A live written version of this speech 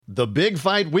The Big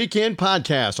Fight Weekend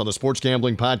podcast on the Sports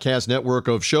Gambling Podcast Network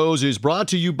of shows is brought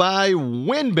to you by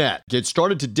WynnBET. Get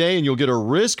started today and you'll get a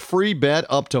risk-free bet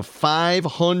up to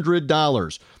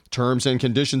 $500. Terms and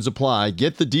conditions apply.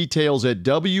 Get the details at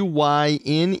wynnbet.com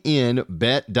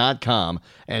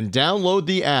and download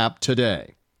the app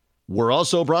today. We're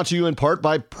also brought to you in part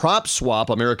by PropSwap,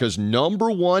 America's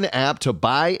 #1 app to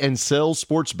buy and sell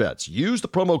sports bets. Use the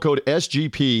promo code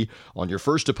SGP on your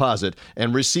first deposit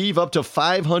and receive up to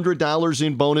 $500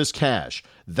 in bonus cash.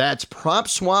 That's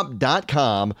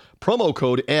PropSwap.com, promo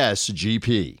code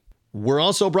SGP. We're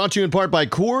also brought to you in part by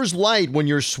Coors Light. When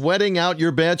you're sweating out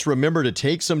your bets, remember to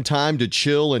take some time to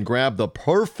chill and grab the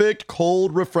perfect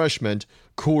cold refreshment,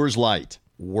 Coors Light.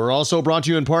 We're also brought to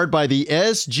you in part by the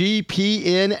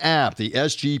SGPN app. The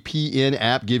SGPN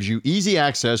app gives you easy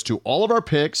access to all of our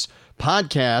picks,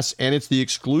 podcasts, and it's the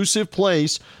exclusive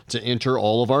place to enter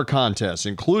all of our contests,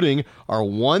 including our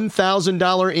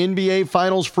 $1,000 NBA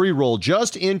Finals free roll.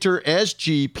 Just enter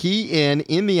SGPN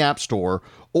in the App Store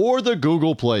or the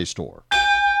Google Play Store.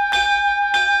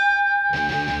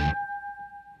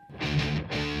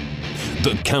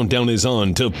 The countdown is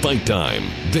on to fight time.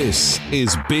 This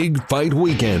is Big Fight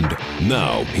Weekend.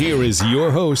 Now, here is your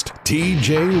host,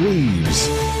 TJ Reeves.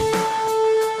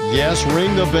 Yes,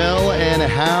 ring the bell, and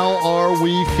how are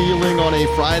we feeling on a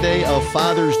Friday of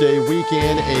Father's Day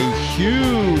weekend? A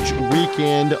huge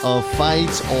weekend of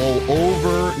fights all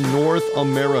over North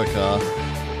America.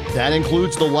 That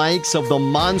includes the likes of the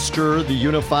monster, the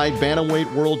unified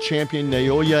bantamweight world champion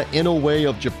Naoya Inoue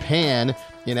of Japan,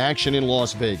 in action in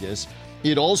Las Vegas.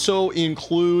 It also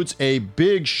includes a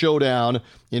big showdown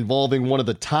involving one of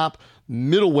the top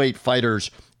middleweight fighters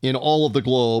in all of the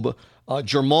globe,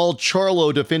 Jermall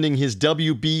Charlo defending his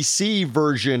WBC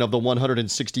version of the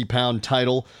 160-pound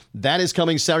title. That is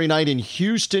coming Saturday night in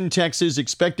Houston, Texas.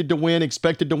 Expected to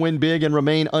win big and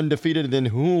remain undefeated. Then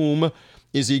whom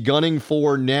is he gunning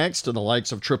for next? The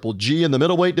likes of Triple G in the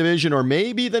middleweight division, or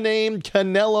maybe the name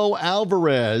Canelo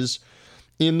Alvarez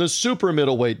in the super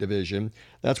middleweight division.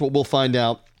 That's what we'll find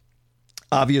out,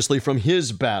 obviously, from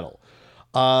his battle.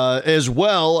 As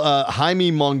well,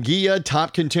 Jaime Munguia,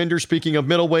 top contender, speaking of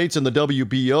middleweights in the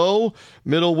WBO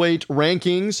middleweight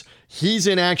rankings. He's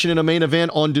in action in a main event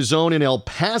on DAZN in El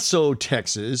Paso,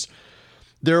 Texas.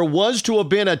 There was to have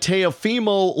been a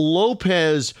Teofimo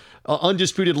Lopez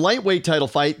undisputed lightweight title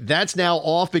fight. That's now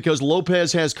off because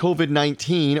Lopez has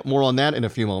COVID-19. More on that in a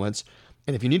few moments.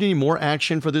 And if you need any more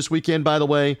action for this weekend, by the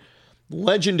way,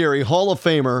 legendary Hall of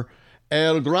Famer,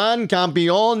 El Gran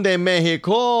Campeón de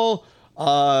Mexico,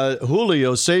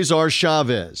 Julio Cesar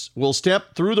Chavez, will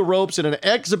step through the ropes in an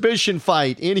exhibition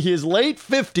fight in his late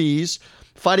 50s,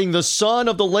 fighting the son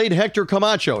of the late Hector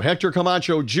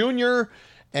Camacho Jr.,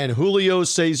 and Julio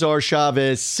Cesar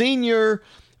Chavez Sr.,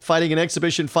 fighting an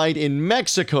exhibition fight in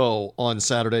Mexico on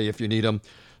Saturday if you need him.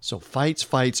 So fights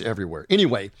everywhere.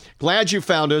 Anyway, glad you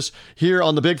found us here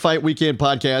on the Big Fight Weekend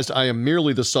podcast. I am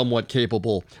merely the somewhat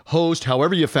capable host.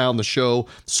 However you found the show,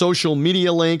 social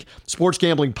media link, Sports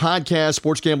Gambling Podcast,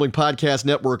 Sports Gambling Podcast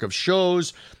network of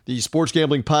shows, the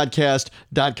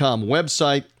sportsgamblingpodcast.com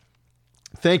website.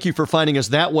 Thank you for finding us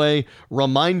that way.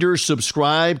 Reminder,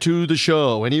 subscribe to the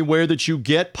show anywhere that you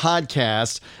get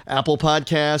podcasts: Apple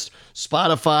Podcast,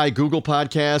 Spotify, Google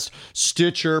Podcast,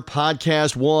 Stitcher,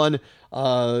 Podcast One,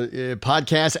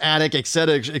 Podcast Addict, et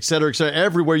cetera,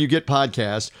 everywhere you get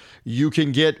podcasts, you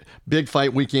can get Big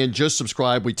Fight Weekend. Just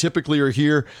subscribe. We typically are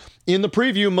here in the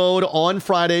preview mode on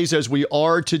Fridays, as we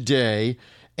are today.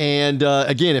 And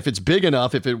again, if it's big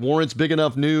enough, if it warrants big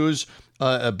enough news,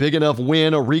 a big enough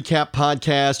win, a recap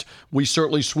podcast, we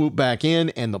certainly swoop back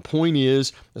in. And the point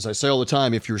is, as I say all the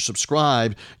time, if you're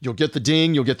subscribed, you'll get the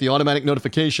ding, you'll get the automatic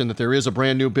notification that there is a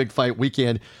brand new Big Fight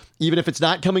Weekend. Even if it's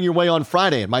not coming your way on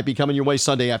Friday, it might be coming your way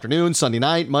Sunday afternoon, Sunday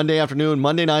night, Monday afternoon,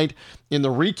 Monday night in the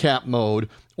recap mode.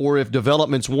 Or if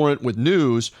developments warrant with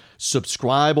news,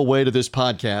 subscribe away to this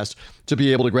podcast to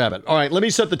be able to grab it. All right, let me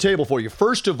set the table for you.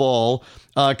 First of all,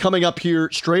 coming up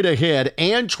here straight ahead,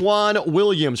 Antoine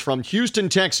Williams from Houston,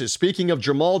 Texas. Speaking of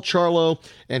Jermall Charlo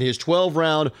and his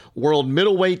 12-round world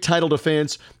middleweight title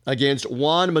defense against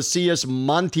Juan Macias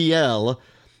Montiel.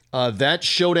 That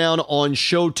showdown on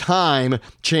Showtime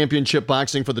Championship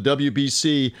Boxing for the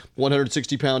WBC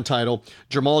 160-pound title.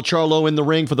 Jermall Charlo in the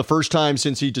ring for the first time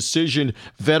since he decisioned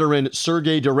veteran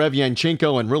Sergey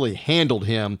Derevyanchenko and really handled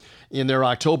him in their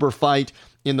October fight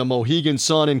in the Mohegan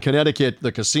Sun in Connecticut,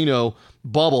 the casino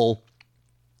bubble,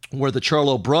 where the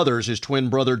Charlo brothers, his twin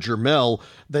brother Jermell,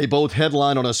 they both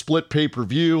headline on a split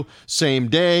pay-per-view, same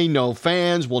day, no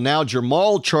fans. Well, now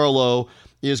Jermall Charlo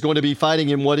is going to be fighting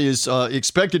in what is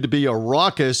expected to be a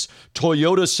raucous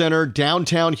Toyota Center,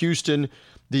 downtown Houston,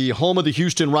 the home of the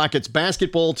Houston Rockets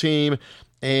basketball team.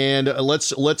 And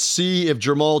let's see if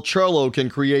Jermall Charlo can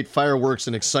create fireworks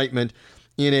and excitement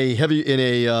in a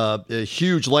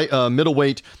huge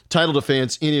middleweight title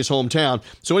defense in his hometown.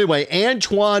 So anyway,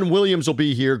 Antoine Williams will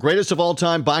be here, greatest of all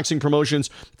time boxing promotions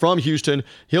from Houston.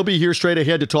 He'll be here straight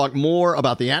ahead to talk more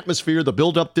about the atmosphere, the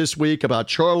build-up this week, about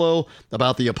Charlo,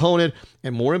 about the opponent,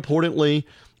 and more importantly,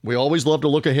 we always love to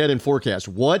look ahead and forecast.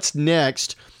 What's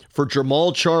next for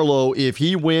Jermall Charlo if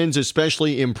he wins,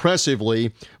 especially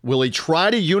impressively? Will he try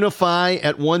to unify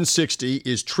at 160?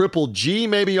 Is Triple G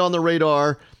maybe on the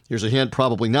radar? Here's a hint,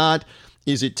 probably not.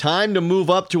 Is it time to move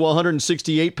up to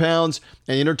 168 pounds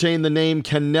and entertain the name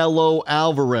Canelo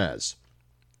Alvarez?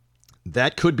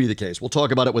 That could be the case. We'll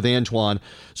talk about it with Antoine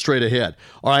straight ahead.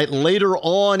 All right, later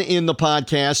on in the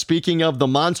podcast, speaking of the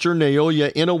monster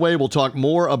Naoya Inoue, we'll talk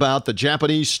more about the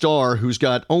Japanese star who's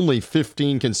got only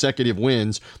 15 consecutive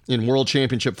wins in world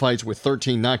championship fights with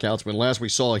 13 knockouts. When last we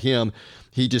saw him,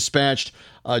 he dispatched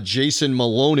Jason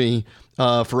Maloney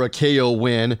for a KO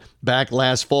win back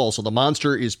last fall. So the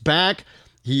monster is back.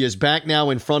 He is back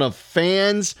now in front of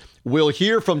fans. We'll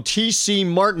hear from TC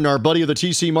Martin, our buddy of the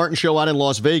TC Martin Show out in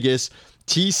Las Vegas.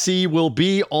 TC will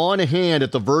be on hand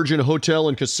at the Virgin Hotel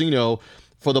and Casino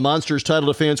for the Monsters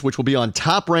title defense, which will be on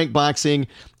Top Rank Boxing,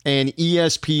 and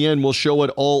ESPN will show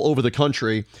it all over the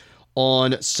country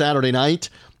on Saturday night.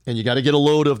 And you got to get a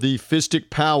load of the fistic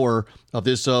power of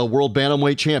this world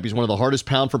bantamweight champ. He's one of the hardest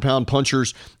pound-for-pound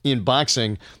punchers in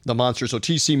boxing, the monster. So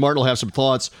TC Martin will have some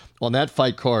thoughts on that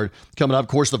fight card coming up. Of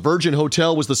course, the Virgin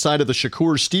Hotel was the site of the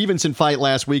Shakur Stevenson fight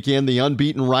last weekend, the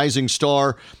unbeaten rising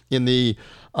star in the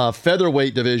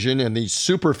featherweight division and the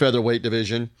super featherweight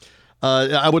division.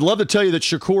 I would love to tell you that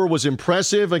Shakur was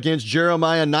impressive against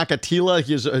Jeremiah Nakatila,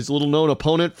 his little-known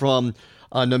opponent from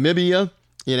Namibia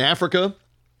in Africa.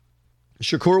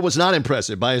 Shakur was not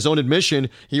impressive. By his own admission,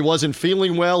 he wasn't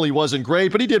feeling well, he wasn't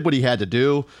great, but he did what he had to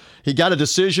do. He got a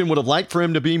decision, would have liked for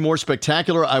him to be more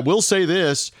spectacular. I will say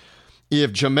this,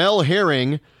 if Jamel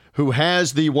Herring, who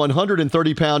has the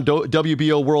 130-pound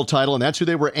WBO world title, and that's who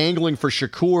they were angling for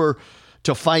Shakur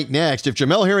to fight next, if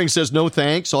Jamel Herring says no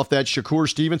thanks off that Shakur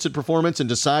Stevenson performance and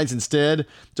decides instead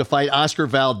to fight Oscar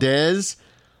Valdez,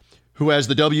 who has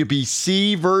the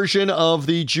WBC version of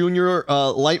the junior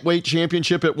lightweight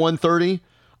championship at 130,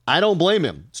 I don't blame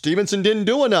him. Stevenson didn't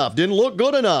do enough, didn't look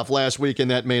good enough last week in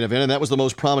that main event, and that was the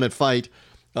most prominent fight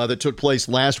that took place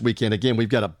last weekend. Again, we've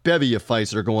got a bevy of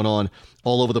fights that are going on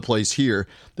all over the place here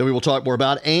that we will talk more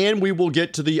about, and we will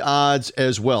get to the odds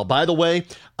as well. By the way,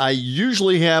 I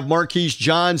usually have Marquise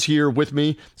Johns here with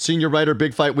me, senior writer,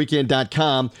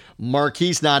 BigFightWeekend.com.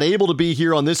 Marquise not able to be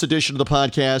here on this edition of the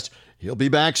podcast. He'll be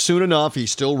back soon enough.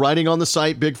 He's still writing on the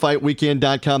site,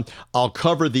 BigFightWeekend.com. I'll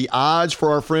cover the odds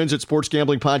for our friends at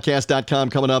SportsGamblingPodcast.com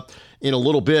coming up in a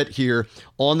little bit here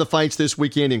on the fights this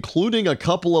weekend, including a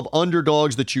couple of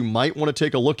underdogs that you might want to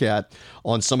take a look at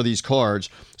on some of these cards.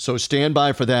 So stand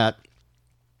by for that.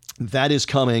 That is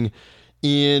coming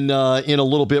in a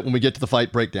little bit when we get to the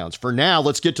fight breakdowns. For now,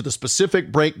 let's get to the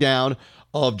specific breakdown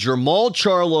of Jermall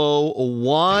Charlo,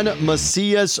 Juan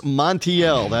Macias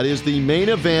Montiel. That is the main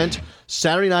event,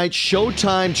 Saturday night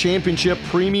Showtime Championship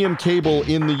Premium Cable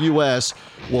in the U.S.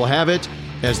 We'll have it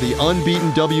as the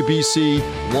unbeaten WBC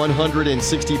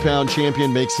 160-pound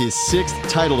champion makes his sixth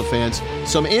title defense.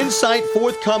 Some insight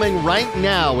forthcoming right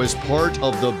now as part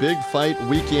of the Big Fight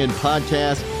Weekend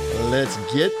podcast. Let's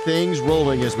get things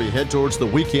rolling as we head towards the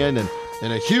weekend and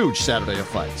a huge Saturday of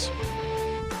fights.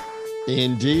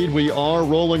 Indeed, we are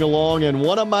rolling along, and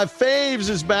one of my faves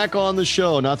is back on the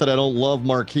show. Not that I don't love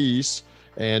Marquise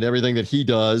and everything that he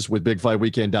does with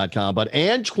BigFightWeekend.com, but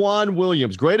Antoine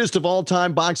Williams, greatest of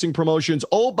all-time boxing promotions.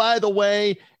 Oh, by the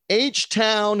way,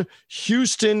 H-Town,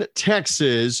 Houston,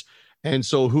 Texas. And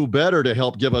so who better to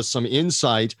help give us some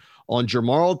insight on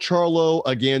Jermall Charlo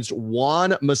against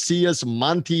Juan Macias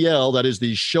Montiel. That is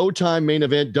the Showtime main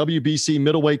event, WBC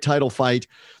middleweight title fight,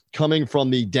 coming from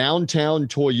the downtown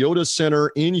Toyota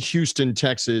Center in Houston,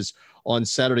 Texas on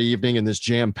Saturday evening in this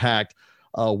jam-packed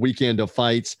weekend of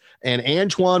fights. And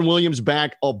Antoine Williams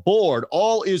back aboard.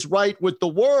 All is right with the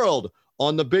world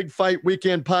on the Big Fight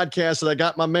Weekend podcast. And I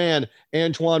got my man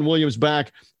Antoine Williams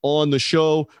back on the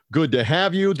show. Good to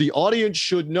have you. The audience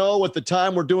should know at the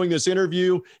time we're doing this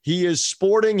interview, he is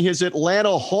sporting his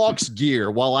Atlanta Hawks gear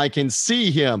while I can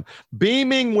see him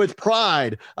beaming with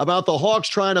pride about the Hawks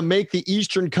trying to make the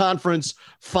Eastern Conference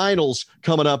Finals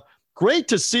coming up. Great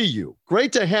to see you.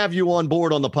 Great to have you on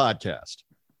board on the podcast.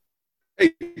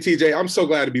 Hey, TJ, I'm so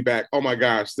glad to be back. Oh my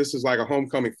gosh, this is like a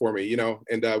homecoming for me,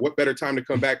 and what better time to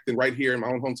come back than right here in my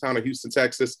own hometown of Houston,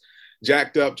 Texas,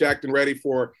 jacked and ready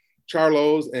for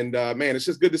Charlo's. And man, it's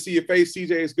just good to see your face, TJ.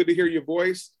 It's good to hear your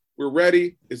voice. We're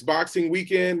ready. It's boxing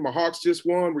weekend. My Hawks just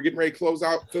won. We're getting ready to close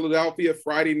out Philadelphia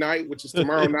Friday night, which is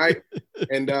tomorrow night.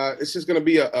 And it's just going to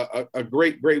be a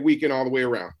great weekend all the way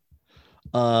around.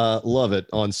 Love it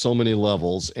on so many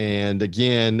levels. And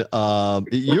again,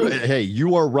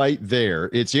 you are right there.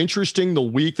 It's interesting the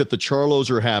week that the Charlos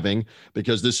are having,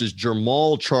 because this is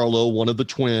Jermall Charlo, one of the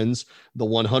twins, the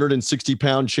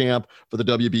 160-pound champ for the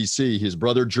WBC. His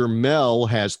brother Jermell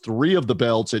has 3 of the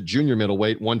belts at junior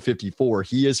middleweight, 154.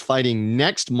 He is fighting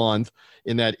next month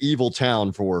in that evil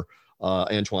town for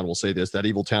Antoine will say this, that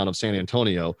evil town of San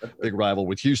Antonio, big rival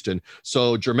with Houston.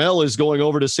 So Jermell is going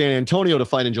over to San Antonio to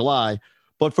fight in July.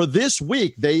 But for this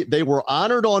week, they were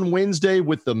honored on Wednesday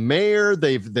with the mayor.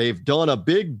 They've done a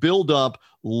big buildup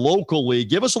locally.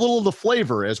 Give us a little of the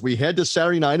flavor as we head to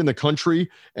Saturday night in the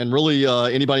country, and really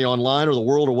anybody online or the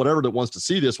world or whatever that wants to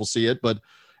see this will see it. But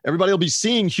everybody will be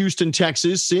seeing Houston,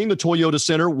 Texas, seeing the Toyota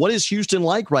Center. What is Houston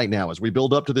like right now as we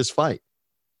build up to this fight?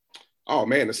 Oh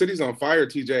man, the city's on fire,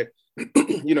 TJ.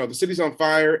 The city's on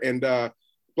fire, and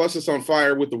plus it's on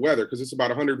fire with the weather because it's about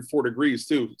 104 degrees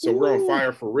too. So we're on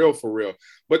fire for real.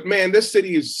 But man, this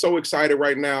city is so excited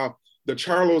right now. The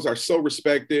Charlos are so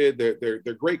respected.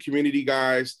 They're great community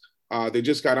guys. They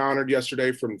just got honored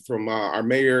yesterday from our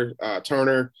mayor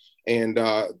Turner, and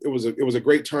it was a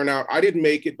great turnout. I didn't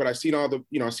make it, but I seen all the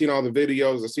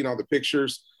videos. I seen all the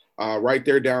pictures right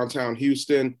there downtown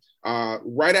Houston.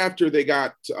 Right after they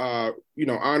got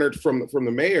honored from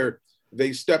the mayor,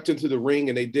 they stepped into the ring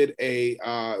and they did they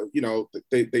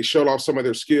showed off some of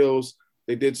their skills.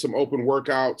 They did some open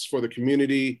workouts for the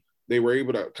community. They were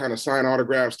able to kind of sign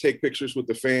autographs, take pictures with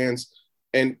the fans,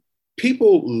 and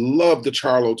people love the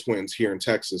Charlo twins here in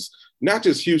Texas, not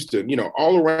just Houston,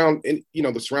 all around in,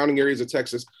 the surrounding areas of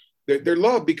Texas. They're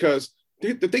loved because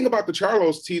the thing about the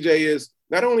Charlos, TJ, is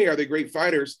not only are they great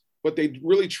fighters, but they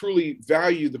really truly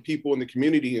value the people in the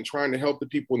community and trying to help the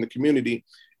people in the community.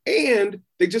 And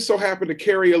they just so happen to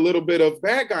carry a little bit of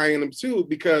bad guy in them too,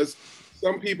 because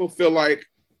some people feel like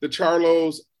the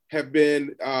Charlos have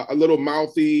been a little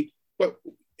mouthy. But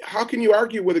how can you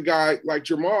argue with a guy like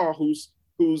Jermall,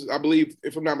 who's I believe,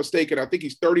 if I'm not mistaken, I think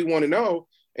he's 31-0,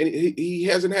 and he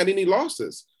hasn't had any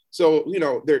losses. So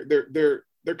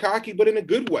they're cocky, but in a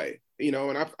good way,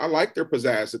 and I like their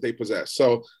pizzazz that they possess.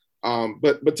 So,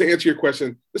 but to answer your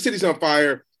question, the city's on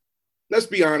fire. Let's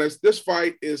be honest, this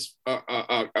fight is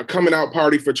a coming out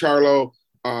party for Charlo.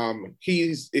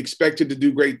 He's expected to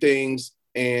do great things,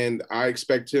 and I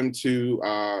expect him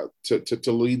to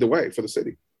lead the way for the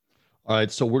city. All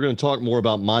right, so we're going to talk more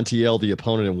about Montiel, the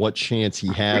opponent, and what chance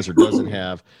he has or doesn't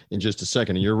have in just a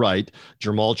second. And you're right,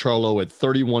 Jermall Charlo at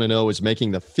 31-0 is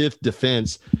making the 5th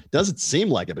defense. Doesn't seem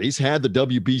like it, but he's had the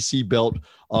WBC belt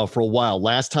for a while.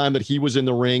 Last time that he was in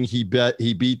the ring, he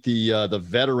beat the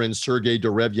veteran Sergey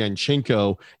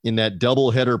Derevyanchenko in that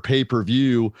doubleheader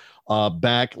pay-per-view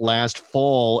back last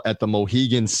fall at the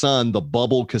Mohegan Sun, the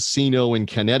Bubble Casino in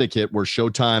Connecticut, where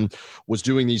Showtime was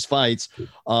doing these fights.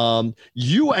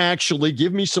 You actually,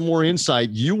 give me some more insight.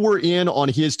 You were in on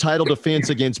his title defense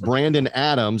against Brandon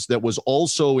Adams that was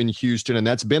also in Houston, and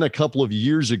that's been a couple of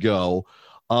years ago.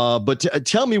 But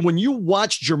tell me, when you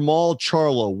watch Jermall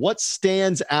Charlo, what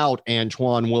stands out,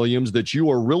 Antoine Williams, that you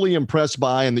are really impressed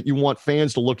by and that you want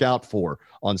fans to look out for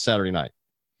on Saturday night?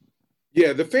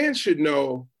 Yeah, the fans should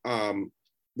know,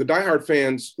 the diehard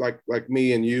fans like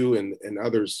me and you and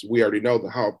others, we already know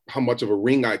how much of a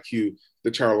ring IQ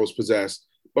the Charlos possess.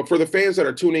 But for the fans that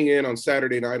are tuning in on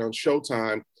Saturday night on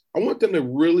Showtime, I want them to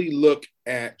really look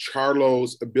at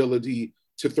Charlo's ability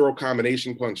to throw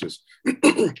combination punches.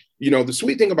 The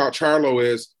sweet thing about Charlo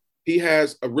is he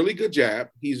has a really good jab.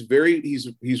 He's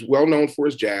well known for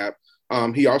his jab.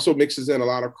 He also mixes in a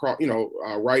lot of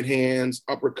right hands,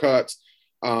 uppercuts.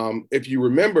 If you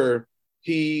remember,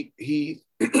 he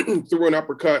threw an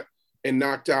uppercut and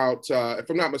knocked out. If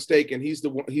I'm not mistaken, he's the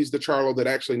Charlo that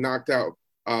actually knocked out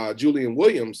Julian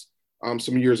Williams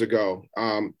some years ago.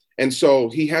 And so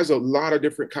he has a lot of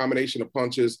different combination of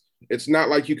punches. It's not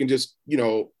like you can just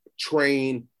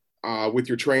train with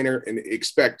your trainer and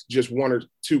expect just 1 or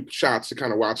 2 shots to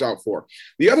kind of watch out for.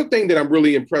 The other thing that I'm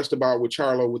really impressed about with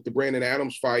Charlo with the Brandon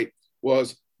Adams fight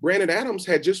was Brandon Adams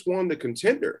had just won the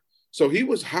Contender. So he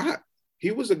was hot.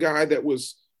 He was a guy that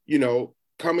was,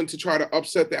 coming to try to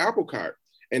upset the apple cart.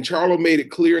 And Charlo made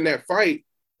it clear in that fight.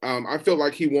 I felt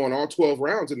like he won all 12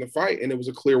 rounds in the fight, and it was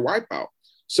a clear wipeout.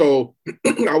 So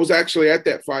I was actually at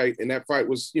that fight, and that fight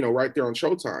was, right there on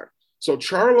Showtime. So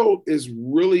Charlo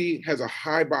has a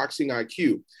high boxing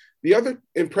IQ. The other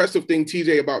impressive thing,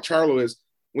 TJ, about Charlo is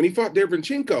when he fought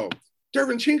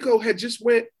Derevyanchenko had just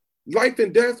went life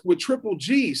and death with Triple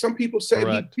G. Some people said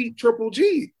he beat Triple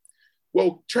G.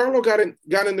 Well, Charlo got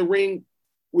in the ring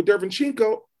with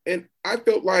Derevyanchenko, and I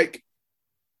felt like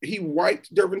he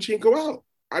wiped Derevyanchenko out.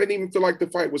 I didn't even feel like the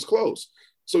fight was close.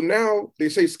 So now they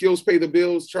say skills pay the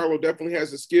bills. Charlo definitely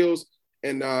has the skills,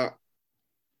 and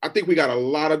I think we got a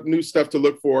lot of new stuff to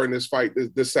look for in this fight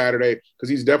this Saturday, because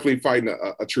he's definitely fighting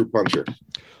a true puncher.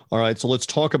 All right, so let's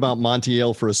talk about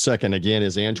Montiel for a second. Again,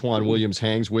 as Antoine Williams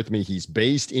hangs with me, he's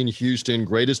based in Houston,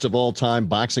 greatest of all time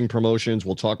boxing promotions.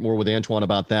 We'll talk more with Antoine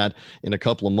about that in a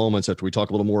couple of moments after we talk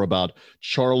a little more about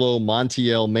Charlo,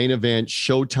 Montiel, main event,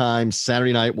 Showtime,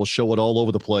 Saturday night. We'll show it all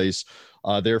over the place.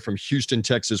 They're from Houston,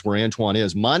 Texas, where Antoine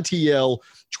is. Montiel,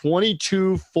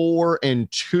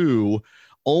 22-4-2,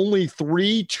 only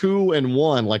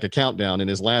 3-2-1, like a countdown in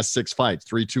his last 6 fights,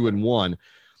 3-2-1.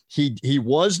 He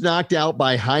was knocked out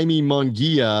by Jaime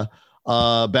Munguia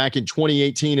back in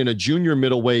 2018 in a junior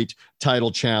middleweight title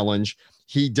challenge.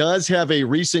 He does have a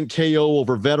recent KO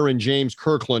over veteran James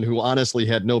Kirkland, who honestly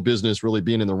had no business really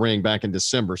being in the ring back in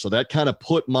December. So that kind of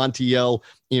put Montiel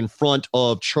in front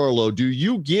of Charlo. Do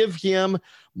you give him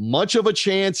much of a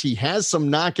chance? He has some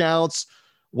knockouts.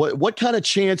 What kind of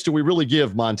chance do we really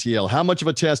give Montiel? How much of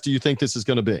a test do you think this is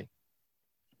going to be?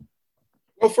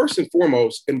 Well, first and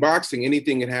foremost, in boxing,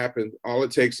 anything can happen. All it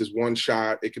takes is one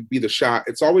shot. It could be the shot.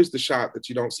 It's always the shot that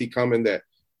you don't see coming that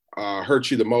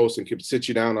hurts you the most and can sit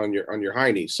you down on your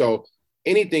high knee. So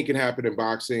anything can happen in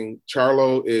boxing.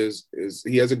 Charlo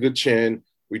he has a good chin.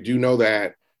 We do know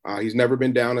that. He's never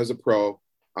been down as a pro.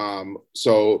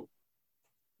 So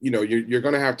you're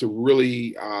going to have to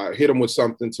really hit him with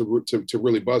something to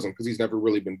really buzz him, because he's never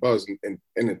really been buzzed in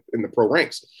the pro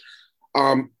ranks.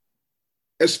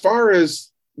 As far as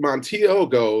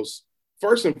Montiel goes,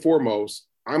 first and foremost,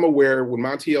 I'm aware when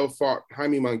Montiel fought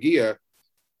Jaime Munguia,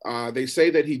 they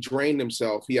say that he drained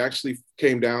himself. He actually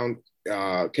came down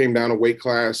a weight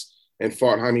class and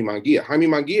fought Jaime Munguia. Jaime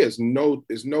Munguia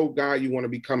is no guy you want to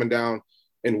be coming down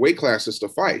in weight classes to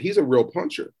fight. He's a real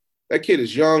puncher. That kid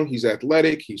is young. He's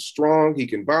athletic. He's strong. He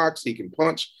can box. He can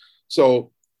punch.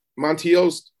 So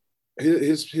Montiel's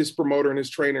his promoter and his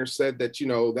trainer said that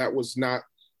that was not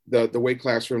the weight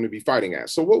class for him to be fighting at.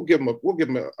 So we'll give him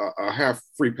a half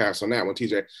free pass on that one,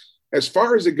 TJ. As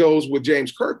far as it goes with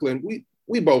James Kirkland,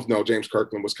 we both know James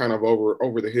Kirkland was kind of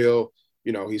over the hill.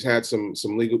 He's had some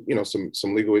legal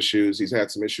some legal issues. He's had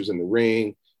some issues in the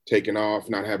ring, taking off,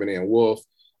 not having Ann Wolf.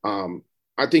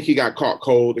 I think he got caught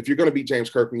cold. If you're going to beat James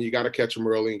Kirkland, you got to catch him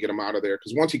early and get him out of there,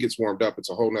 because once he gets warmed up, it's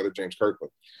a whole nother James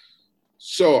Kirkland.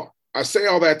 So I say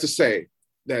all that to say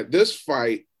that this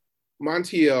fight,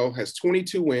 Montiel has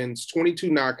 22 wins, 22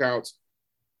 knockouts.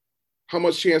 How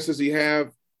much chance does he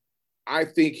have? I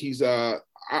think he's I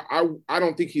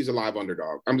don't think he's a live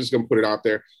underdog. I'm just going to put it out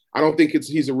there. I don't think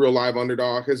he's a real live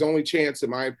underdog. His only chance,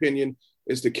 in my opinion,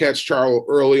 is to catch Charlo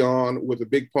early on with a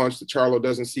big punch that Charlo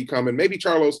doesn't see coming. Maybe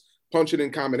Charlo's punching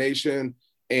in combination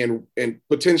and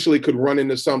potentially could run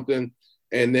into something.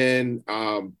 And then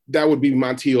that would be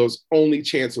Montiel's only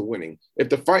chance of winning. If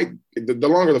the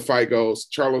longer the fight goes,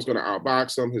 Charlo's going to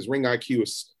outbox him. His ring IQ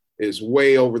is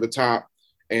way over the top.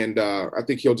 And I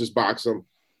think he'll just box him.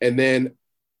 And then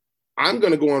I'm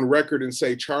going to go on record and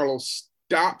say Charlo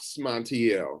stops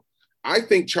Montiel. I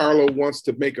think Charlo wants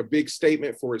to make a big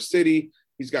statement for his city.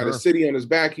 He's got his city on his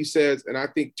back, he says. And I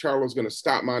think Charlo's going to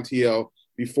stop Montiel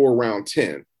before round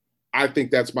 10. I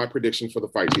think that's my prediction for the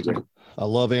fight, TJ. I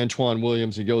love Antoine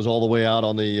Williams. He goes all the way out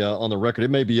on the record. It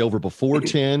may be over before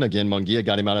 10. Again, Munguia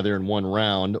got him out of there in one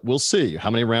round. We'll see. How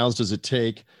many rounds does it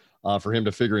take for him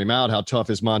to figure him out? How tough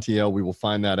is Montiel? We will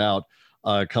find that out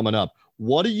coming up.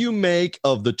 What do you make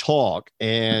of the talk?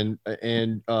 And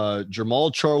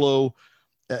Jermall Charlo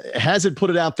hasn't put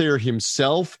it out there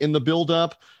himself in the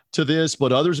buildup to this,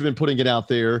 but others have been putting it out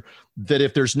there that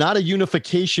if there's not a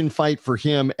unification fight for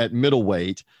him at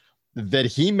middleweight, that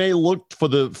he may look for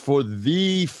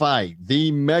the fight,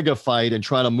 the mega fight, and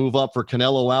try to move up for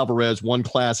Canelo Alvarez one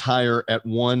class higher at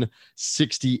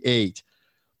 168.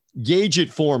 Gauge it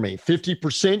for me.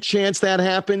 50% chance that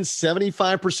happens,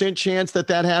 75% chance that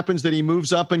happens, that he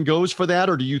moves up and goes for that?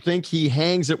 Or do you think he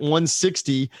hangs at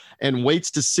 160 and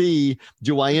waits to see,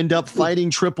 do I end up fighting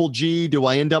Triple G? Do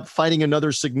I end up fighting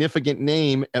another significant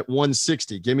name at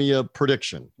 160? Give me a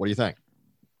prediction. What do you think?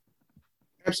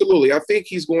 Absolutely. I think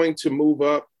he's going to move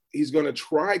up. He's going to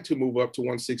try to move up to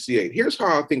 168. Here's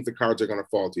how I think the cards are going to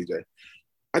fall, TJ.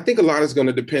 I think a lot is going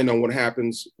to depend on what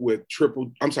happens with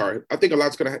I think a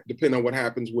lot's going to depend on what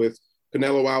happens with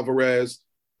Canelo Alvarez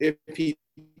if he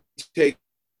takes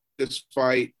this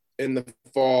fight in the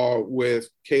fall with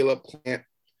Caleb Plant.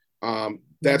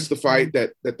 That's the fight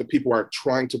that the people are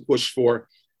trying to push for.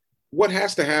 What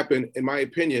has to happen, in my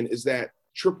opinion, is that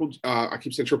I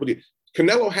keep saying Triple D.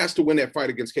 Canelo has to win that fight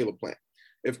against Caleb Plant.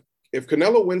 If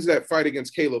Canelo wins that fight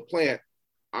against Caleb Plant,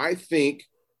 I think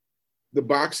the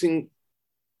boxing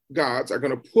gods are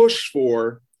going to push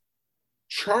for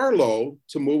Charlo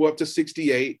to move up to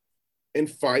 68 and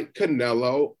fight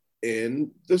Canelo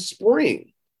in the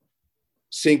spring.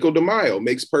 Cinco de Mayo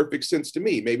makes perfect sense to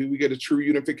me. Maybe we get a true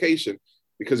unification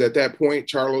because at that point,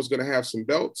 Charlo's going to have some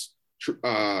belts.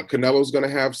 Canelo's going to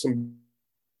have some.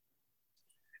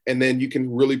 And then you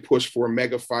can really push for a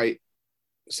mega fight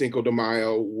Cinco de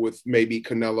Mayo with maybe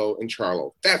Canelo and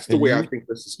Charlo. That's the way I think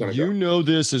this is going to go. You know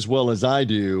this as well as I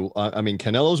do. I mean,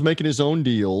 Canelo's making his own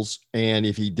deals. And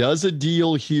if he does a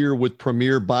deal here with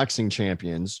Premier Boxing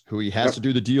Champions, who he has to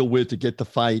do the deal with to get the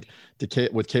fight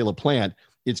with Caleb Plant,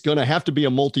 it's going to have to be a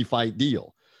multi-fight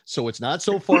deal. So it's not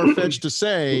so far-fetched to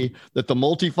say that the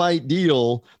multi-fight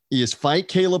deal is fight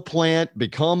Caleb Plant,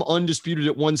 become undisputed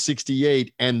at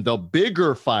 168, and the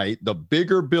bigger fight, the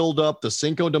bigger build-up, the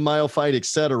Cinco de Mayo fight,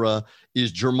 etc.,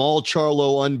 is Jermall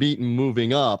Charlo unbeaten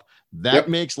moving up. That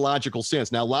makes logical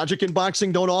sense. Now, logic and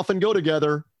boxing don't often go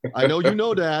together. I know you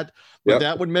know that, but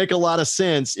that would make a lot of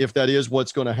sense if that is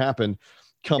what's going to happen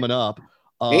coming up.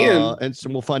 And so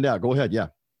we'll find out. Go ahead. Yeah.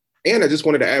 And I just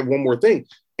wanted to add one more thing.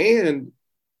 And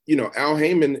you know, Al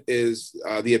Heyman is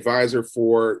the advisor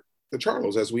for the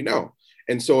Charlos, as we know.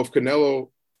 And so if Canelo,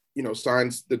 you know,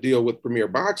 signs the deal with Premier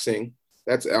Boxing,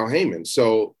 that's Al Heyman.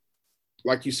 So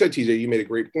like you said, TJ, you made a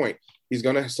great point. He's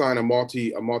going to sign a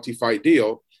multi-fight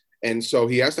deal. And so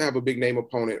he has to have a big name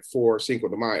opponent for Cinco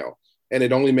de Mayo. And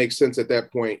it only makes sense at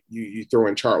that point you throw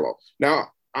in Charlo. Now,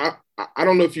 I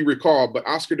don't know if you recall, but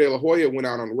Oscar De La Hoya went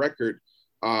out on record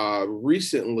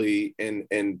recently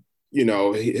and you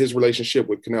know, his relationship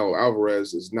with Canelo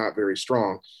Alvarez is not very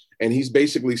strong. And he's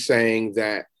basically saying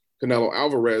that Canelo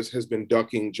Alvarez has been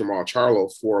ducking Jermall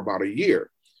Charlo for about a year.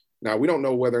 Now, we don't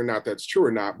know whether or not that's true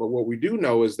or not, but what we do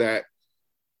know is that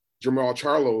Jermall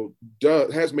Charlo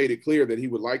has made it clear that he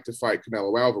would like to fight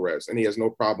Canelo Alvarez, and he has no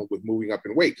problem with moving up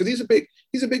in weight because he's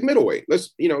a big middleweight.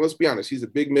 Let's be honest. He's a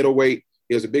big middleweight.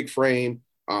 He has a big frame.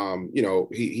 You know,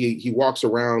 he walks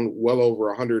around well over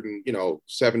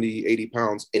 170, 80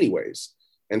 pounds anyways.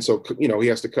 And so, you know, he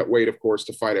has to cut weight, of course,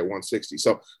 to fight at 160.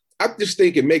 So I just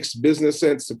think it makes business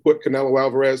sense to put Canelo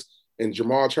Alvarez and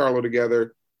Jermall Charlo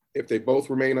together. If they both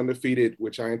remain undefeated,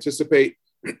 which I anticipate,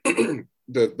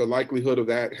 the likelihood of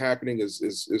that happening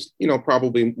is, you know,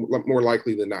 probably more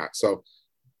likely than not. So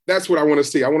that's what I want to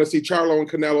see. I want to see Charlo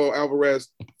and Canelo Alvarez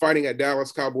fighting at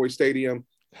Dallas Cowboy Stadium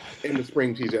in the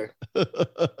spring, TJ.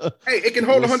 Hey, it can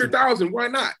hold 100,000. Why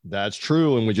not? That's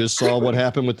true. And we just saw what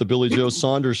happened with the Billy Joe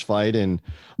Saunders fight, and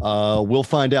we'll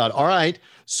find out. All right.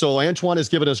 So Antoine has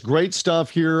given us great stuff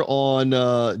here on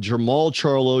Jermall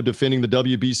Charlo defending the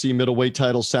WBC middleweight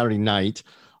title Saturday night.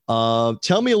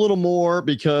 Tell me a little more,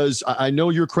 because I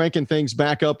know you're cranking things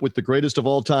back up with the greatest of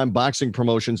all time boxing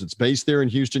promotions. It's based there in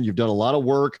Houston. You've done a lot of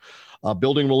work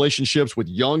building relationships with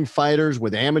young fighters,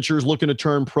 with amateurs looking to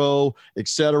turn pro,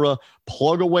 etc.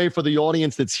 Plug away for the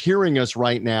audience that's hearing us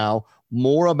right now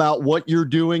more about what you're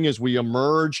doing as we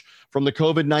emerge from the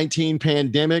COVID-19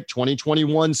 pandemic,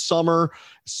 2021 summer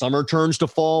turns to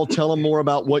fall. Tell them more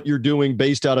about what you're doing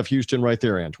based out of Houston right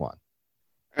there, Antoine.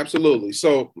 Absolutely.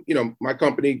 So, you know, my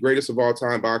company, Greatest of All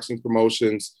Time Boxing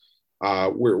Promotions,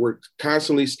 we're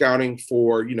constantly scouting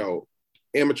for, you know,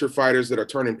 amateur fighters that are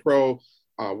turning pro,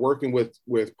 working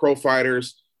with pro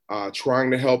fighters,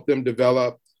 trying to help them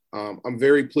develop. I'm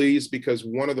very pleased because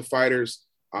one of the fighters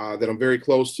that I'm very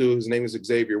close to, his name is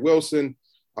Xavier Wilson.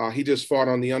 He just fought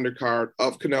on the undercard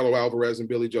of Canelo Alvarez and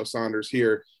Billy Joe Saunders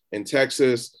here in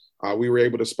Texas. We were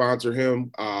able to sponsor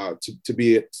him to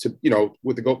be you know,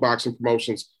 with the GOAT Boxing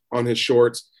Promotions on his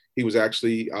shorts. He was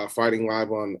actually fighting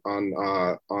live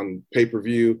on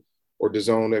pay-per-view or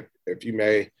DAZN, if you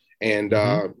may. And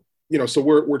you know, so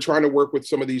we're trying to work with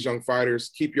some of these young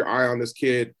fighters. Keep your eye on this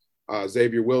kid,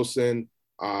 Xavier Wilson.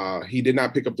 He did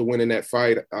not pick up the win in that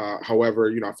fight.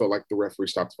 However, you know, I felt like the referee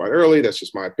stopped the fight early. That's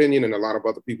just my opinion and a lot of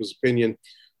other people's opinion.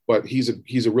 But he's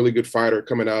a really good fighter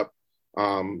coming up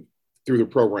through the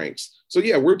pro ranks. So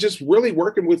yeah, we're just really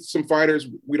working with some fighters.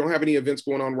 We don't have any events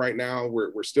going on right now.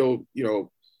 We're still, you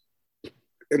know,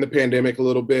 in the pandemic a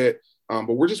little bit,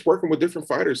 but we're just working with different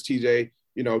fighters, TJ,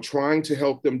 you know, trying to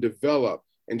help them develop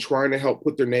and trying to help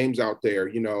put their names out there,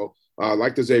 you know,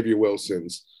 like the Xavier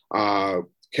Wilsons.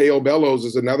 K.O. Bellows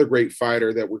is another great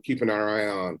fighter that we're keeping our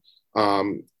eye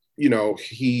on.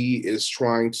 he is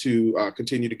trying to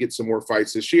continue to get some more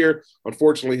fights this year.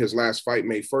 Unfortunately, his last fight,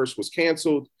 May 1st, was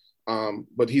canceled.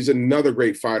 But he's another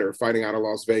great fighter fighting out of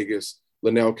Las Vegas,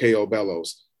 Linnell K.O.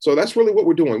 Bellows. So that's really what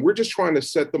we're doing. We're just trying to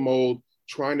set the mold,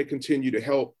 trying to continue to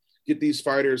help get these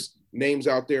fighters' names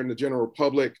out there in the general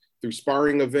public through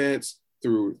sparring events,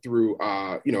 through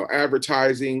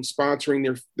advertising,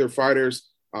 sponsoring their fighters.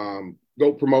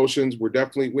 GOAT Promotions.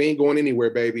 We ain't going anywhere,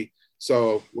 baby.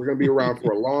 So we're going to be around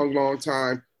for a long, long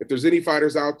time. If there's any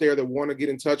fighters out there that want to get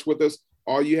in touch with us,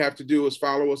 all you have to do is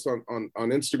follow us on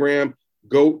Instagram,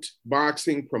 GOAT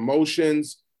Boxing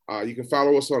Promotions. You can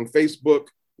follow us on Facebook,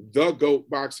 The GOAT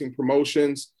Boxing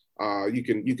Promotions. You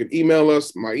can email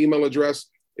us. My email address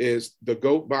is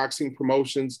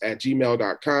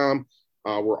thegoatboxingpromotions@gmail.com.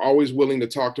 We're always willing to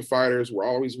talk to fighters. We're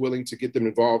always willing to get them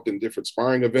involved in different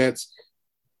sparring events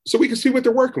so we can see what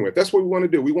they're working with. That's what we want to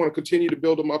do. We want to continue to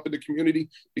build them up in the community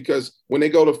because when they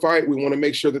go to fight, we want to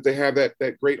make sure that they have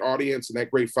that great audience and that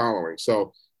great following.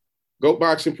 So GOAT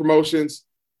Boxing Promotions,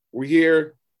 we're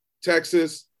here,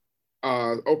 Texas,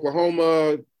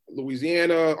 Oklahoma,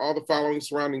 Louisiana, all the following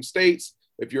surrounding states.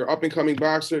 If you're an up-and-coming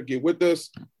boxer, get with us.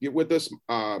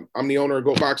 I'm the owner of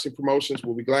GOAT Boxing Promotions.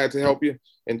 We'll be glad to help you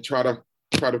and try to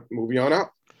move you on out.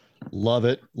 Love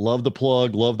it. Love the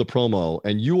plug. Love the promo.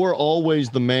 And you are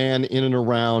always the man in and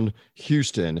around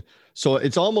Houston. So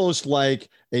it's almost like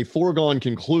a foregone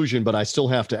conclusion, but I still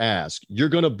have to ask. You're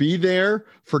going to be there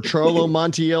for Charlo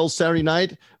Montiel Saturday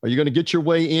night? Are you going to get your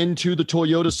way into the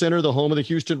Toyota Center, the home of the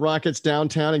Houston Rockets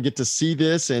downtown, and get to see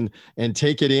this and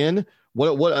take it in?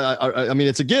 I mean,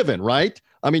 it's a given, right?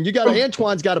 I mean,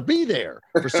 Antoine's got to be there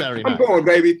for Saturday night. I'm going,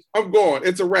 baby. I'm going.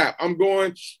 It's a wrap. I'm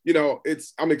going.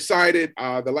 I'm excited.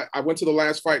 I went to the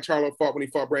last fight Charlo fought when he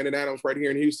fought Brandon Adams right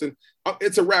here in Houston.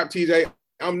 It's a wrap, TJ.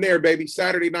 I'm there, baby.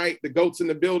 Saturday night, the GOAT's in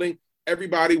the building.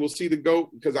 Everybody will see the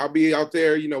GOAT because I'll be out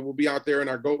there. We'll be out there in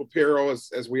our GOAT apparel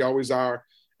as we always are.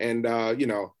 And,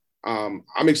 I'm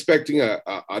expecting a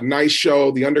nice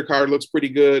show. The undercard looks pretty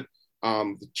good.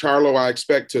 Charlo, I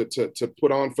expect to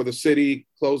put on for the city,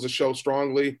 close the show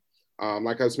strongly.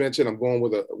 Like I was mentioned, I'm going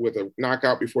with a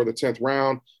knockout before the 10th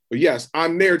round. But yes,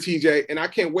 I'm there, TJ, and I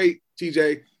can't wait,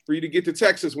 TJ, for you to get to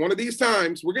Texas one of these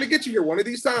times. We're going to get you here one of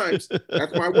these times.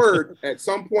 That's my word. At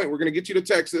some point, we're going to get you to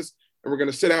Texas, and we're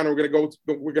going to sit down and we're going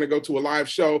to go to a live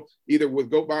show, either with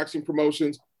GOAT Boxing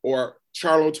Promotions or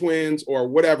Charlo Twins or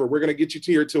whatever. We're going to get you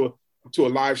here to a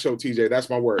live show, TJ. That's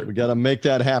my word. We got to make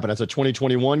that happen. That's a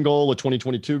 2021 goal, a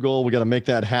 2022 goal. We got to make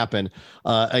that happen.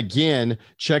 Again,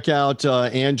 check out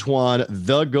Antoine,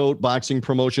 The GOAT Boxing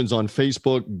Promotions on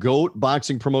Facebook, GOAT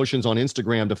Boxing Promotions on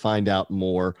Instagram to find out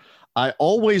more. I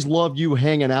always love you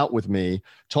hanging out with me,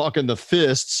 talking the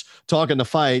fists, talking the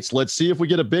fights. Let's see if we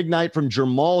get a big night from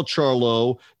Jermall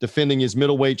Charlo defending his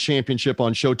middleweight championship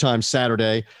on Showtime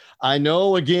Saturday. I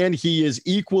know, again, he is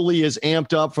equally as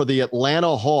amped up for the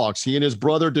Atlanta Hawks. He and his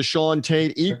brother Deshaun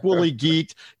Tate equally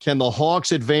geeked. Can the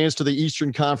Hawks advance to the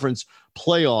Eastern Conference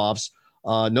playoffs?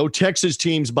 No Texas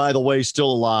teams, by the way, still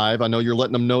alive. I know you're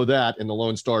letting them know that in the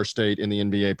Lone Star State in the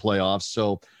NBA playoffs.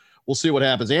 So we'll see what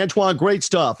happens. Antoine, great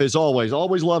stuff as always.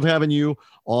 Always love having you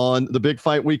on the Big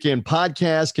Fight Weekend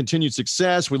podcast. Continued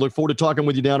success. We look forward to talking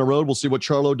with you down the road. We'll see what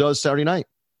Charlo does Saturday night.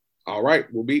 All right.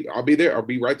 I'll be there. I'll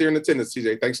be right there in attendance,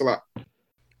 TJ. Thanks a lot.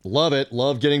 Love it.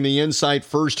 Love getting the insight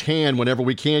firsthand whenever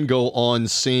we can go on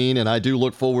scene. And I do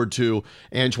look forward to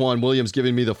Antoine Williams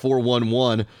giving me the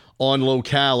 411 on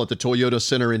locale at the Toyota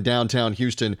Center in downtown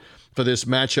Houston for this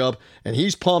matchup. And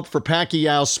he's pumped for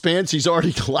Pacquiao Spence. He's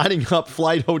already lining up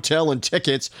flight, hotel, and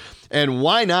tickets. And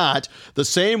why not? The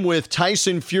same with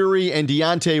Tyson Fury and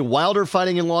Deontay Wilder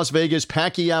fighting in Las Vegas.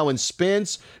 Pacquiao and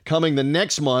Spence coming the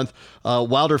next month.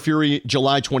 Wilder Fury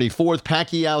July 24th.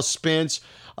 Pacquiao Spence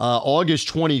August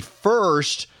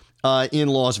 21st. In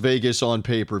Las Vegas on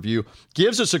pay-per-view.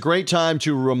 Gives us a great time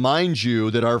to remind you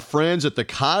that our friends at the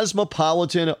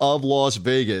Cosmopolitan of Las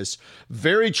Vegas,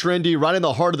 very trendy, right in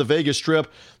the heart of the Vegas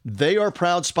Strip, they are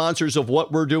proud sponsors of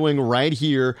what we're doing right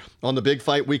here on the Big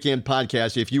Fight Weekend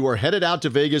podcast. If you are headed out to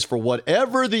Vegas for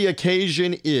whatever the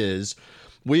occasion is,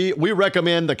 we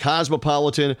recommend the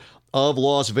Cosmopolitan of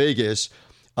Las Vegas.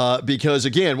 Because,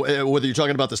 again, whether you're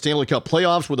talking about the Stanley Cup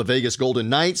playoffs where the Vegas Golden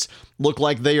Knights look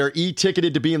like they are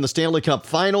e-ticketed to be in the Stanley Cup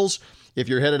finals, if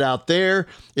you're headed out there,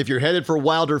 if you're headed for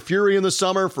Wilder Fury in the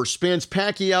summer, for Spence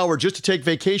Pacquiao, or just to take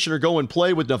vacation or go and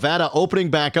play with Nevada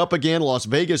opening back up again, Las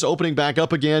Vegas opening back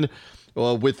up again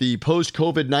with the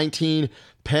post-COVID-19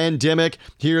 pandemic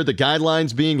here, the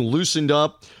guidelines being loosened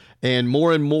up. And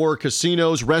more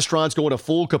casinos, restaurants going to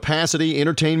full capacity,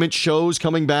 entertainment shows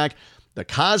coming back. The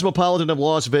Cosmopolitan of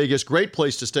Las Vegas, great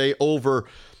place to stay over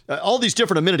all these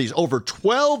different amenities, over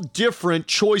 12 different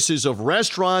choices of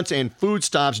restaurants and food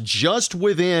stops just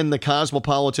within the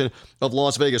Cosmopolitan of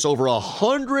Las Vegas. Over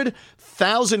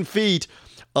 100,000 feet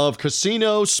of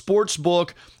casino, sports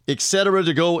book, etc.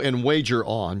 to go and wager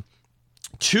on.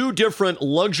 2 different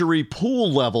luxury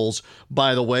pool levels,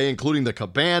 by the way, including the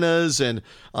cabanas and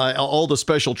all the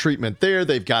special treatment there.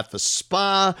 They've got the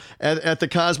spa at the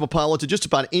Cosmopolitan, just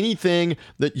about anything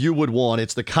that you would want.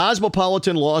 It's the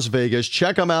Cosmopolitan Las Vegas.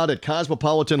 Check them out at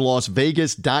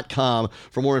cosmopolitanlasvegas.com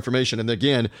for more information. And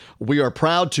again, we are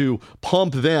proud to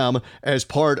pump them as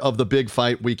part of the Big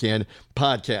Fight Weekend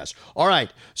podcast. All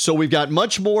right, so we've got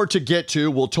much more to get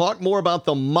to. We'll talk more about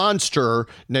the monster.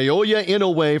 Naoya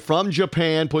Inoue from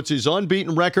Japan puts his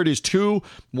unbeaten record, his 2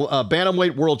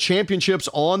 Bantamweight World Championships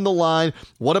on the line.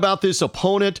 What about this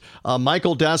opponent,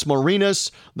 Michael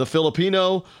Dasmariñas, the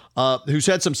Filipino, who's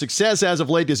had some success as of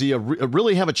late? Does he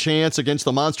really have a chance against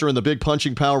the monster and the big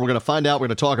punching power? We're going to find out. We're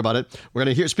going to talk about it. We're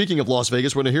going to hear, speaking of Las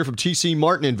Vegas, we're going to hear from TC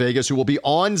Martin in Vegas, who will be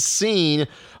on scene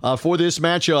for this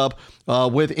matchup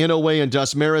with Inoue and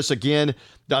Dasmariñas. Again,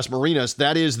 Dasmariñas,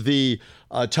 that is the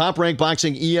Top Rank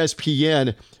Boxing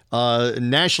ESPN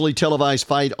nationally televised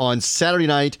fight on Saturday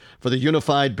night for the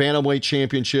Unified Bantamweight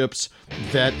Championships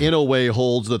that Inoue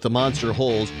holds, that the monster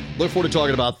holds. Look forward to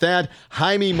talking about that.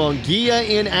 Jaime Munguia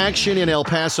in action in El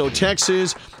Paso,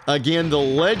 Texas. Again, the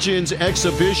Legends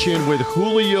exhibition with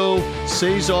Julio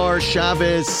Cesar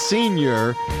Chavez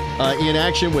Sr. In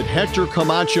action with Hector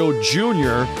Camacho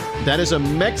Jr. That is a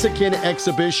Mexican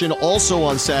exhibition also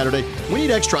on Saturday. We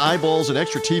need extra eyeballs and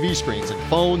extra TV screens and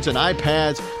phones and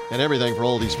iPads and everything for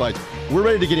all of these fights. We're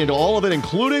ready to get into all of it,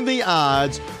 including the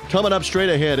odds, coming up straight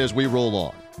ahead as we roll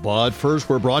on. But first,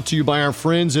 we're brought to you by our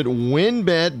friends at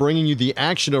WynnBET, bringing you the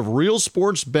action of real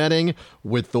sports betting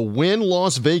with the Wynn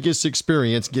Las Vegas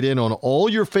experience. Get in on all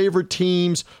your favorite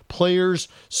teams, players,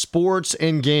 sports,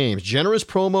 and games. Generous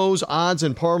promos, odds,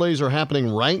 and parlays are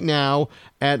happening right now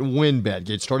at WynnBET.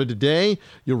 Get started today.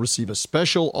 You'll receive a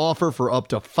special offer for up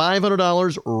to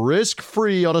 $500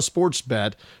 risk-free on a sports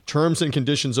bet. Terms and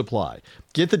conditions apply.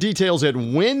 Get the details at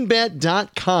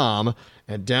wynnbet.com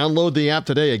and download the app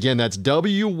today. Again, that's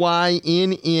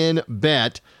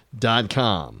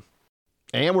WYNNBet.com.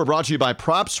 And we're brought to you by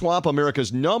PropSwap,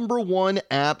 America's #1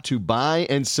 app to buy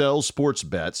and sell sports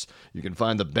bets. You can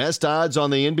find the best odds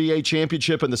on the NBA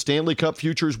championship and the Stanley Cup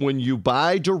futures when you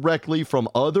buy directly from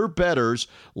other bettors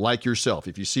like yourself.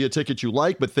 If you see a ticket you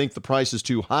like but think the price is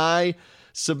too high,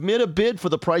 submit a bid for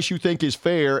the price you think is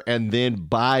fair and then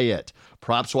buy it.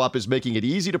 PropSwap is making it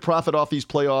easy to profit off these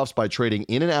playoffs by trading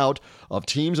in and out of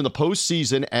teams in the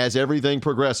postseason as everything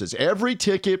progresses. Every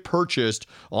ticket purchased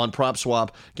on PropSwap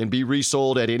can be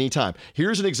resold at any time.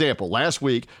 Here's an example. Last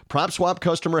week, PropSwap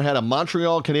customer had a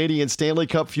Montreal Canadiens Stanley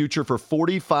Cup future for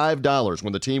 $45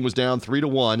 when the team was down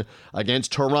 3-1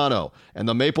 against Toronto. And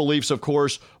the Maple Leafs, of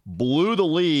course, blew the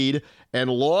lead and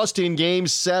lost in Game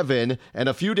 7, and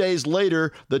a few days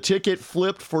later, the ticket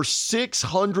flipped for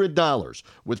 $600.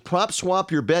 With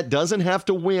PropSwap, your bet doesn't have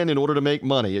to win in order to make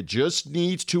money. It just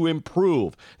needs to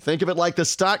improve. Think of it like the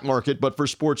stock market, but for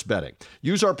sports betting.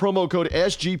 Use our promo code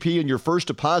SGP, and your first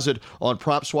deposit on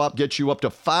PropSwap gets you up to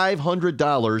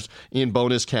 $500 in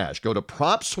bonus cash. Go to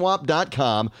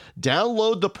PropSwap.com,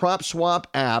 download the PropSwap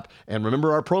app, and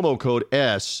remember our promo code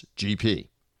SGP.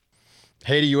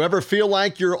 Hey, do you ever feel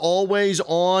like you're always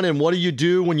on, and what do you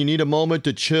do when you need a moment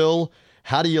to chill?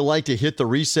 How do you like to hit the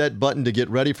reset button to get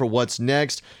ready for what's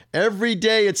next? Every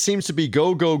day it seems to be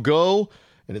go, go, go,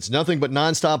 and it's nothing but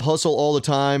nonstop hustle all the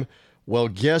time. Well,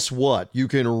 guess what? You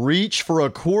can reach for a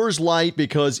Coors Light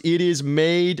because it is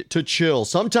made to chill.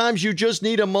 Sometimes you just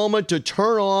need a moment to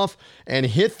turn off and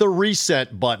hit the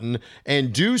reset button,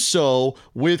 and do so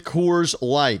with Coors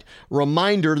Light.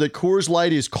 Reminder that Coors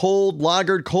Light is cold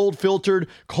lagered, cold filtered,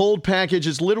 cold packaged.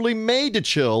 It's literally made to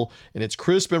chill, and it's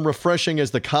crisp and refreshing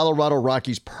as the Colorado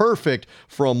Rockies. Perfect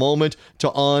for a moment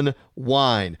to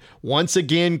unwind. Once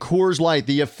again, Coors Light,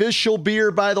 the official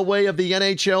beer, by the way, of the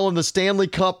NHL and the Stanley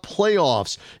Cup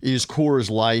playoffs, is Coors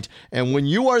Light. And when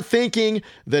you are thinking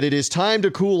that it is time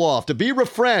to cool off, to be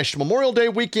refreshed, Memorial Day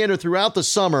weekend or throughout the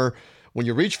summer, when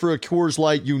you reach for a Coors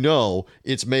Light, you know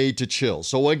it's made to chill.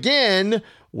 So again,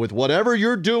 with whatever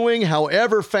you're doing,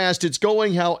 however fast it's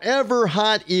going, however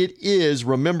hot it is,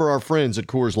 remember our friends at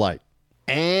Coors Light.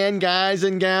 And guys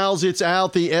and gals, it's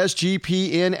out. The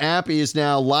SGPN app is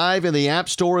now live in the App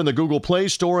Store and the Google Play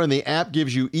Store, and the app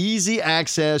gives you easy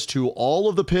access to all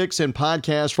of the picks and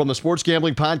podcasts from the Sports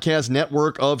Gambling Podcast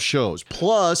network of shows.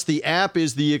 Plus, the app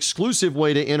is the exclusive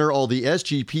way to enter all the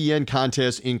SGPN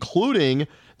contests, including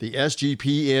the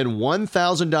SGPN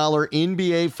 $1,000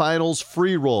 NBA Finals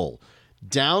free roll.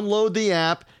 Download the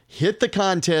app, hit the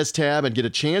contest tab, and get a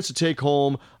chance to take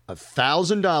home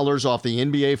 $1,000 off the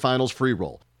NBA Finals free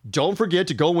roll. Don't forget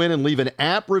to go in and leave an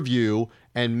app review,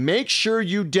 and make sure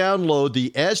you download the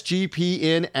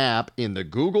SGPN app in the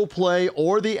Google Play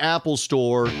or the Apple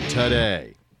Store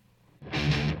today.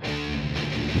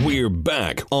 We're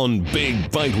back on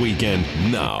Big Fight Weekend.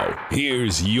 Now,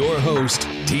 here's your host,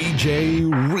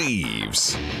 TJ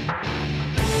Reeves.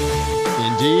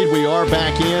 Indeed, we are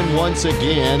back in once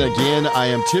again. Again, I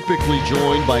am typically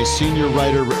joined by senior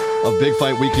writer of Big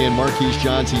Fight Weekend, Marquise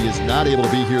Johns. He is not able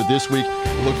to be here this week.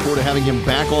 I look forward to having him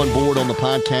back on board on the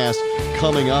podcast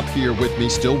coming up here with me.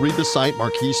 Still read the site.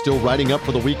 Marquise still writing up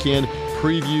for the weekend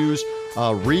previews,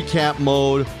 recap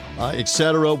mode,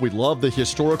 etc. We love the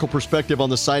historical perspective on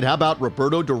the site. How about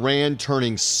Roberto Duran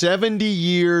turning 70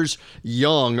 years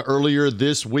young earlier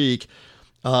this week?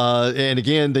 And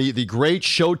again, the great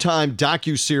Showtime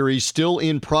docuseries still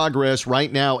in progress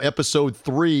right now. Episode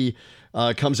 3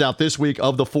 comes out this week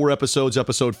of the 4 episodes.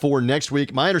 Episode 4 next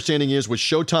week. My understanding is with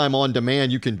Showtime On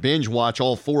Demand, you can binge watch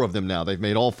all 4 of them now. They've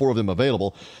made all 4 of them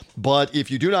available. But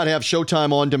if you do not have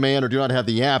Showtime On Demand or do not have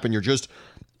the app and you're just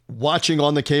watching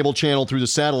on the cable channel through the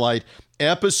satellite,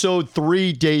 Episode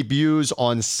 3 debuts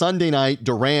on Sunday night.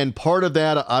 Duran, part of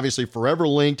that, obviously forever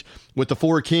linked with the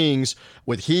Four Kings,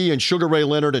 with he and Sugar Ray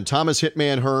Leonard and Thomas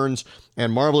Hitman Hearns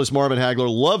and Marvelous Marvin Hagler.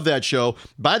 Love that show.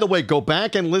 By the way, go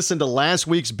back and listen to last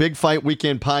week's Big Fight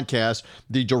Weekend podcast.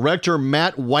 The director,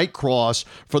 Matt Whitecross,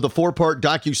 for the 4-part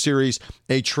docuseries,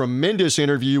 a tremendous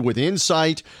interview with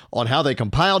insight on how they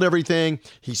compiled everything.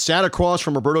 He sat across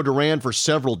from Roberto Duran for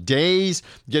several days,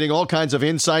 getting all kinds of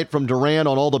insight from Duran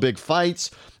on all the big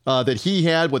fights that he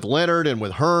had with Leonard and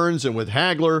with Hearns and with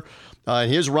Hagler.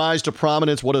 His rise to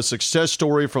prominence, what a success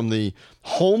story from the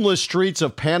homeless streets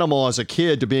of Panama as a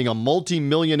kid to being a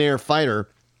multi-millionaire fighter.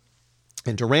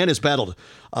 And Duran has battled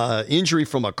injury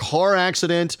from a car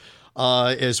accident,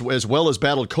 as well as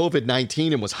battled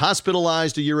COVID-19 and was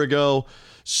hospitalized a year ago.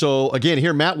 So again,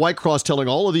 here Matt Whitecross telling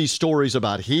all of these stories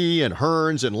about he and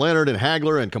Hearns and Leonard and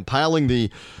Hagler and compiling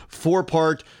the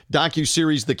 4-part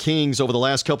docuseries The Kings over the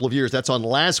last couple of years. That's on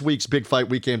last week's Big Fight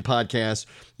Weekend podcast.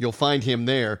 You'll find him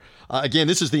there. Again,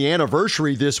 this is the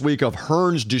anniversary this week of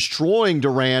Hearns destroying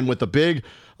Duran with the big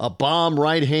bomb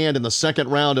right hand in the second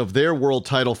round of their world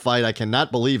title fight. I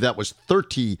cannot believe that was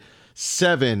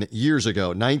 37 years ago,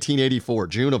 1984,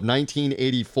 June of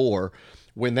 1984,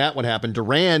 when that one happened.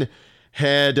 Duran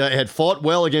had fought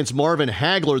well against Marvin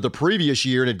Hagler the previous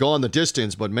year and had gone the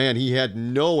distance, but man, he had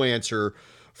no answer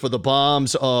for the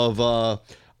bombs of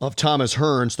Thomas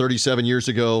Hearns 37 years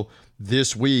ago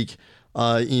this week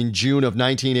in June of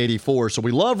 1984. So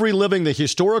we love reliving the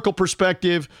historical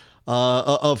perspective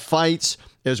of fights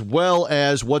as well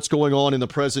as what's going on in the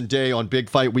present day on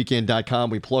BigFightWeekend.com.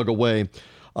 We plug away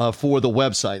for the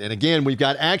website. And again, we've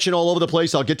got action all over the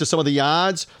place. I'll get to some of the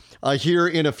odds here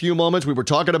in a few moments. We were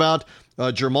talking about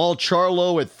Jermall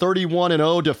Charlo at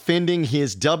 31-0 defending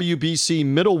his WBC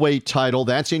middleweight title.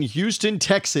 That's in Houston,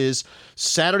 Texas,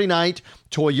 Saturday night,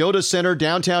 Toyota Center,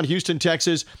 downtown Houston,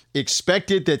 Texas.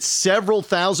 Expected that several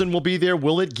thousand will be there.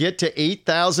 Will it get to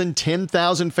 8,000,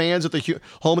 10,000 fans at the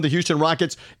home of the Houston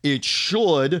Rockets? It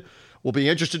should. We'll be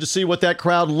interested to see what that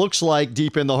crowd looks like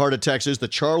deep in the heart of Texas. The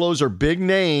Charlos are big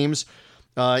names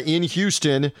in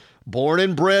Houston. Born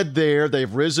and bred there.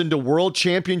 They've risen to world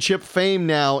championship fame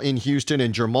now in Houston.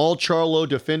 And Jermall Charlo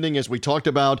defending, as we talked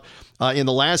about in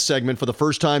the last segment, for the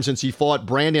first time since he fought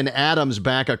Brandon Adams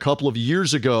back a couple of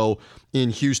years ago in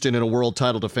Houston in a world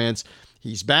title defense.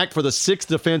 He's back for the 6th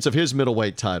defense of his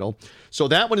middleweight title. So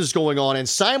that one is going on. And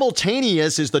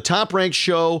simultaneous is the top-ranked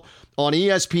show on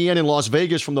ESPN in Las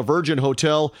Vegas from the Virgin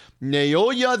Hotel.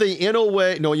 Naoya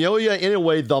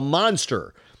Inoue, the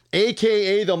Monster,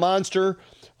 a.k.a. the Monster.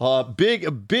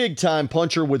 Big time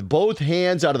puncher with both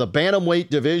hands out of the bantamweight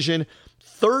division.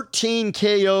 13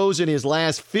 KOs in his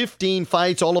last 15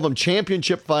 fights, all of them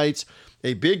championship fights.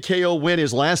 A big KO win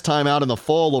his last time out in the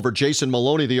fall over Jason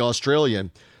Maloney, the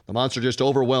Australian. The Monster just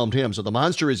overwhelmed him. So the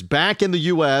Monster is back in the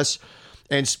U.S.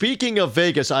 And speaking of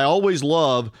Vegas, I always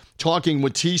love talking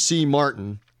with TC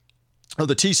Martin of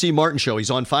the TC Martin Show. He's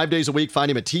on 5 days a week.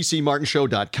 Find him at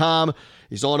tcmartinshow.com.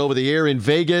 He's on over the air in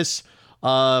Vegas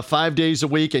 5 days a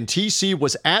week. And TC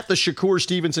was at the Shakur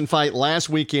Stevenson fight last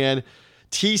weekend.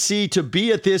 TC to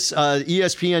be at this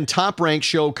ESPN Top Rank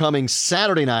show coming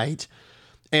Saturday night.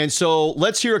 And so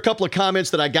let's hear a couple of comments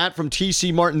that I got from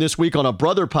TC Martin this week on a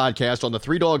brother podcast, on the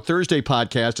Three Dog Thursday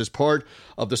podcast, as part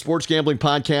of the Sports Gambling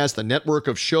Podcast, the network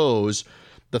of shows.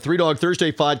 The Three Dog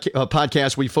Thursday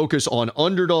podcast, we focus on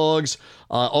underdogs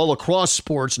all across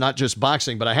sports, not just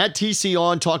boxing. But I had TC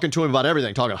on talking to him about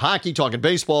everything, talking hockey, talking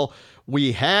baseball.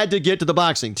 We had to get to the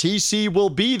boxing. TC will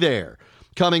be there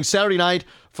coming Saturday night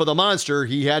for the Monster.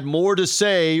 He had more to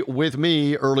say with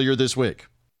me earlier this week.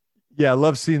 Yeah, I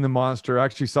love seeing the Monster. I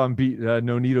actually saw him beat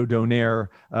Nonito Donaire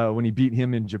when he beat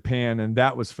him in Japan, and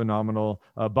that was phenomenal.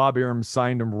 Bob Arum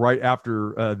signed him right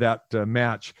after that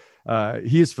match.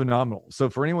 He is phenomenal. So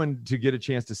for anyone to get a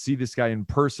chance to see this guy in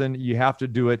person, you have to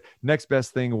do it. Next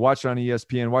best thing, watch it on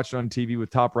ESPN, watch it on TV with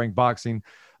Top Rank Boxing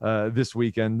this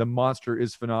weekend. The Monster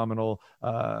is phenomenal.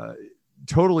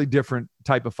 Totally different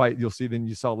type of fight you'll see than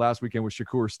you saw last weekend with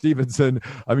Shakur Stevenson.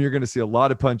 I mean, you're going to see a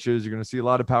lot of punches. You're going to see a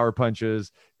lot of power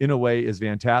punches. Inoue is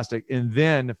fantastic. And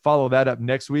then follow that up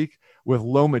next week with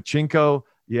Lomachenko.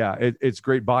 Yeah, it's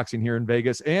great boxing here in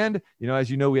Vegas. And,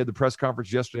 as you know, we had the press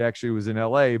conference yesterday. Actually, it was in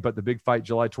LA, but the big fight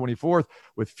July 24th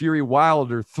with Fury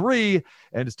Wilder 3.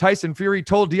 And as Tyson Fury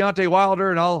told Deontay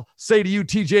Wilder, and I'll say to you,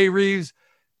 TJ Reeves,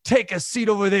 take a seat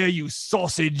over there, you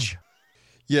sausage.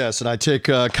 Yes, and I take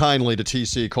kindly to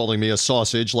TC calling me a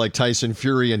sausage, like Tyson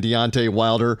Fury and Deontay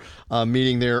Wilder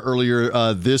meeting there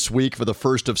earlier this week for the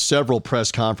first of several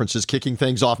press conferences, kicking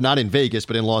things off not in Vegas,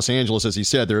 but in Los Angeles, as he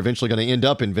said. They're eventually going to end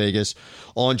up in Vegas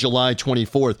on July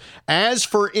 24th. As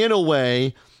for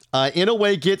Inoue,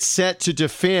 Inoue gets set to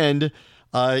defend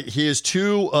his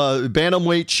two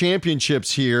bantamweight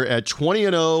championships here at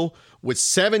 20-0 with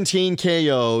 17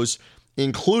 KOs,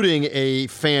 including a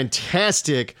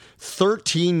fantastic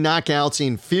 13 knockouts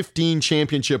in 15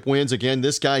 championship wins. Again,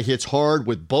 this guy hits hard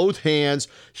with both hands.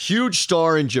 Huge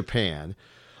star in Japan.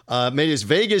 Made his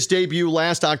Vegas debut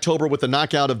last October with the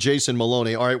knockout of Jason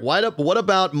Maloney. All right, what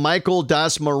about Michael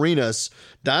Das Marinas?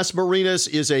 Das Marinas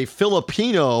is a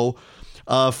Filipino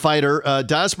fighter.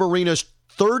 Das Marinas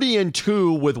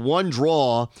 30-2 with one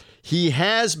draw. He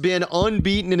has been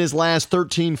unbeaten in his last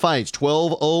 13 fights,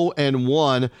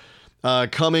 12-0-1.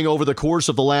 Coming over the course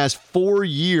of the last 4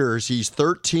 years, he's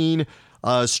 13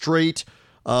 straight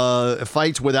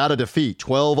fights without a defeat,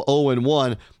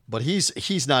 12-0-1. But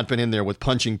he's not been in there with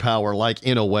punching power like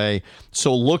Inoue.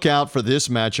 So look out for this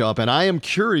matchup. And I am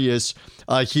curious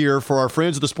here for our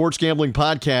friends of the Sports Gambling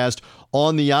Podcast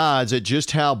on the odds at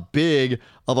just how big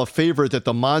of a favorite that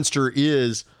the Monster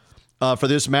is for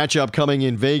this matchup coming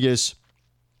in Vegas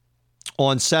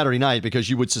on Saturday night, because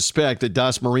you would suspect that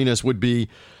Das Marinas would be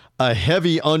a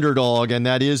heavy underdog, and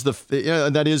that is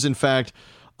in fact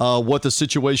what the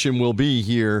situation will be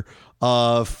here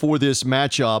for this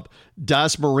matchup.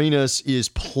 Das Marinas is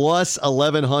plus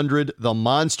 1,100. The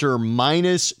Monster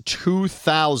minus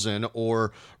 2,000,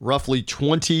 or roughly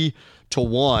 20-1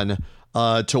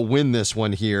 to win this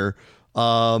one here.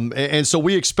 And so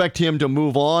we expect him to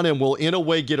move on, and will in a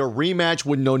way get a rematch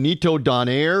with Nonito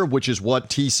Donaire, which is what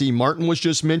TC Martin was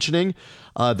just mentioning.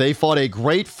 They fought a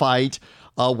great fight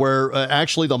where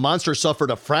actually the Monster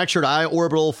suffered a fractured eye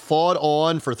orbital, fought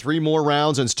on for 3 more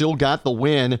rounds, and still got the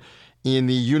win in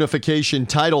the unification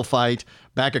title fight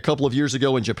back a couple of years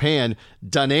ago in Japan.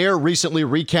 Donaire recently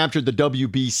recaptured the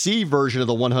WBC version of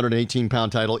the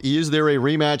 118-pound title. Is there a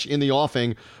rematch in the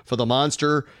offing for the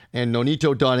Monster and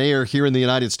Nonito Donaire here in the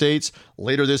United States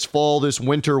later this fall, this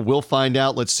winter? We'll find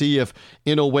out. Let's see if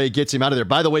Inoue gets him out of there.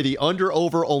 By the way, the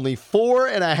under-over only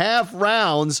 4.5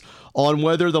 rounds on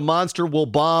whether the Monster will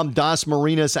bomb Das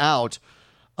Marinas out.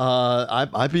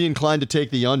 I'd be inclined to take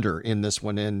the under in this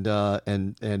one and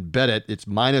bet it. It's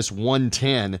minus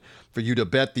 110 for you to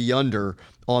bet the under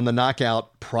on the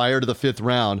knockout prior to the 5th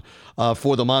round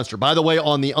for the Monster. By the way,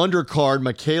 on the undercard,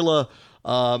 Michaela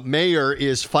Mayer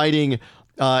is fighting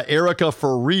Erica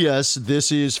Farias.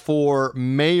 This is for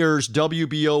Mayer's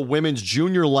WBO Women's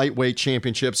Junior Lightweight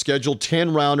Championship, scheduled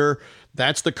 10-rounder.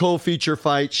 That's the co-feature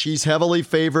fight. She's heavily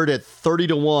favored at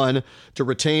 30-1 to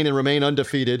retain and remain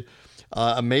undefeated.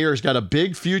 Mayer's got a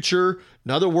big future,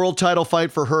 another world title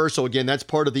fight for her. So again, that's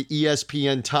part of the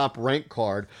ESPN Top Rank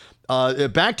card.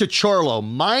 Back to Charlo,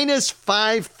 minus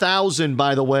 5,000,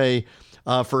 by the way,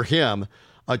 for him.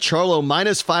 Charlo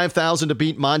minus 5,000 to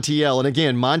beat Montiel. And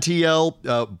again,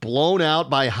 Montiel blown out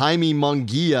by Jaime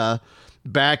Munguia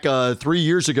back 3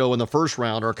 years ago in the first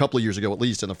round, or a couple of years ago at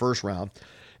least in the first round.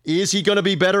 Is he going to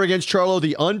be better against Charlo?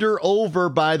 The under-over,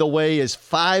 by the way, is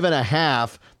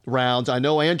 5.5 rounds. I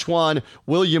know Antoine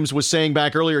Williams was saying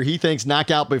back earlier he thinks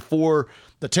knockout before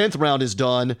the 10th round is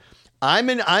done. I'm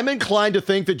inclined to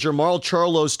think that Jermall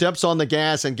Charlo steps on the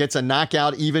gas and gets a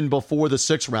knockout even before the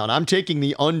 6th round. I'm taking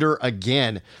the under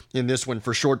again in this one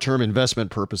for short-term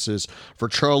investment purposes for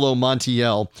Charlo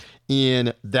Montiel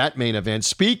in that main event.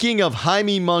 Speaking of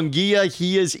Jaime Munguia,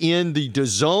 he is in the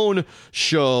DAZN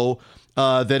show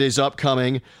that is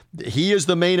upcoming. He is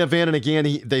the main event, and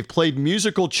again, they've played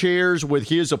musical chairs with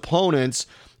his opponents.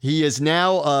 He is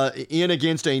now in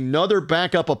against another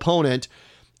backup opponent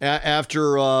after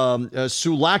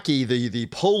Sulaki, the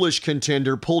Polish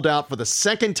contender, pulled out for the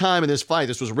second time in this fight.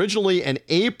 This was originally an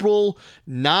April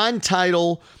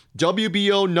non-title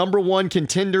WBO number one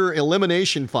contender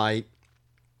elimination fight.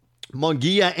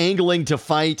 Munguia angling to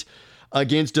fight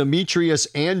against Demetrius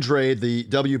Andrade, the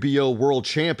WBO world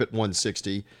champ at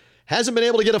 160. Hasn't been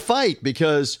able to get a fight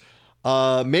because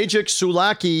Maciej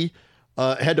Sulaki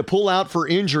had to pull out for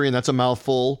injury, and that's a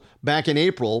mouthful, back in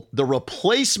April. The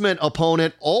replacement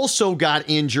opponent also got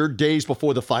injured days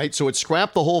before the fight, so it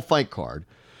scrapped the whole fight card.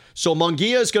 So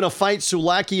Munguia is going to fight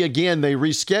Sulaki again. They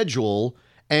reschedule,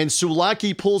 and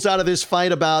Sulaki pulls out of this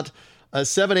fight about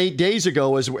 7-8 days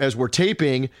ago as we're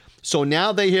taping. So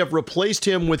now they have replaced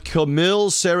him with Kamil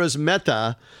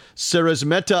Szeremeta.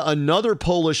 Szeremeta, another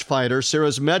Polish fighter.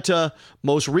 Szeremeta,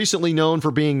 most recently known for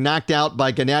being knocked out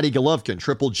by Gennady Golovkin,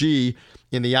 Triple G,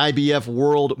 in the IBF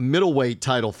World Middleweight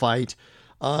title fight.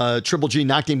 Triple G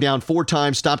knocked him down 4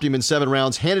 times, stopped him in 7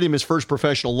 rounds, handed him his first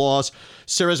professional loss.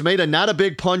 Szeremeta, not a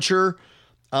big puncher.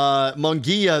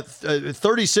 Munguia,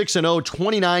 36-0,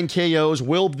 29 KOs.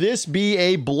 Will this be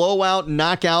a blowout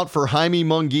knockout for Jaime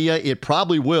Munguia? It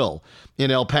probably will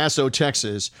in El Paso,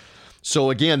 Texas. So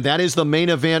again, that is the main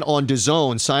event on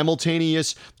DAZN,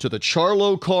 simultaneous to the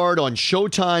Charlo card on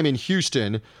Showtime in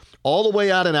Houston, all the way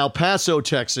out in El Paso,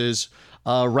 Texas,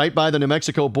 right by the New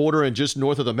Mexico border and just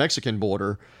north of the Mexican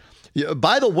border.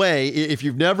 By the way, if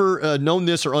you've never known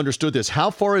this or understood this, how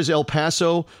far is El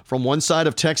Paso from one side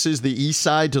of Texas, the east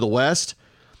side, to the west?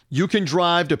 You can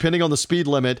drive, depending on the speed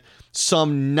limit,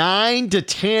 some 9 to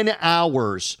 10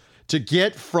 hours to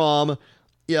get from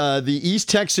the East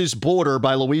Texas border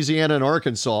by Louisiana and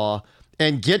Arkansas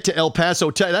and get to El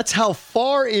Paso. That's how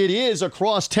far it is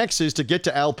across Texas to get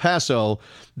to El Paso.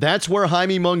 That's where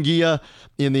Jaime Munguia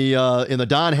in the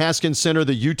Don Haskins Center,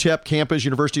 the UTEP campus,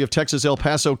 University of Texas El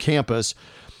Paso campus.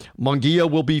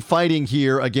 Munguia will be fighting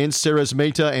here against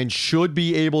Szeremeta and should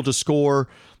be able to score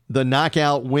the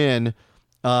knockout win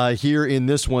here in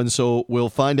this one. So we'll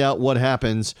find out what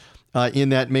happens in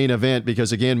that main event,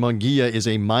 because again, Munguia is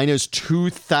a minus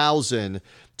 2,000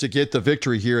 to get the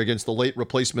victory here against the late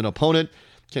replacement opponent.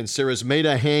 Can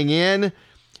Szeremeta hang in,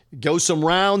 go some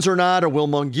rounds or not, or will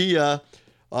Munguia,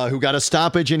 who got a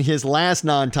stoppage in his last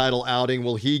non-title outing,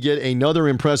 will he get another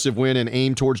impressive win and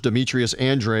aim towards Demetrius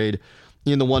Andrade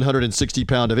in the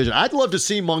 160-pound division? I'd love to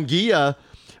see Munguia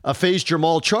face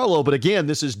Jermall Charlo, but again,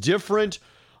 this is different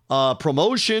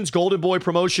promotions, Golden Boy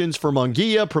Promotions for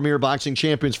Munguia, Premier Boxing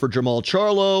Champions for Jermall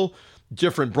Charlo,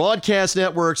 different broadcast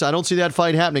networks. I don't see that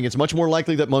fight happening. It's much more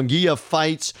likely that Munguia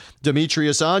fights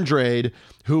Demetrius Andrade,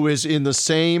 who is in the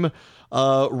same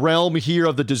realm here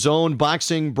of the DAZN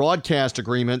boxing broadcast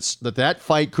agreements, that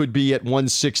fight could be at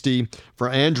 160 for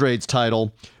Andrade's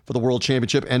title for the World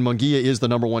Championship, and Munguia is the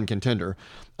number one contender.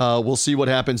 We'll see what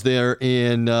happens there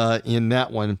in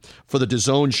that one for the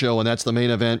DAZN show, and that's the main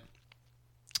event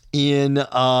in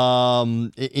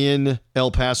El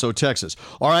Paso, Texas.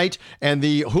 All right, and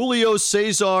the Julio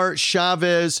Cesar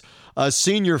Chavez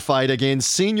senior fight, again,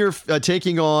 senior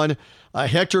taking on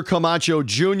Hector Camacho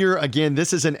Jr. Again,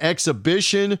 this is an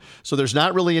exhibition, so there's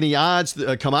not really any odds.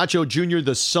 Camacho Jr.,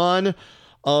 the son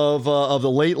of the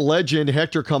late legend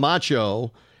Hector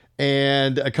Camacho,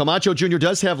 and Camacho Jr.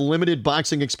 does have limited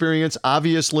boxing experience.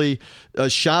 Obviously,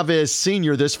 Chavez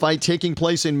Sr., this fight taking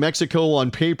place in Mexico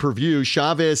on pay-per-view.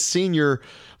 Chavez Sr.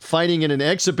 fighting in an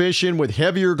exhibition with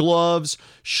heavier gloves,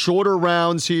 shorter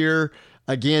rounds here.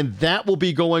 Again, that will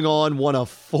be going on one of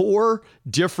 4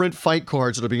 different fight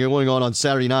cards that will be going on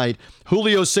Saturday night.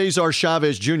 Julio Cesar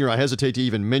Chavez Jr., I hesitate to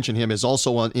even mention him, is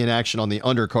also in action on the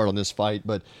undercard on this fight,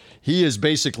 but he has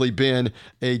basically been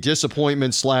a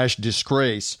disappointment /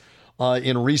 disgrace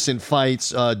in recent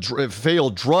fights.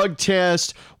 Failed drug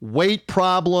test, weight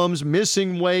problems,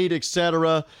 missing weight,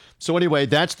 etc. So anyway,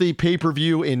 that's the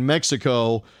pay-per-view in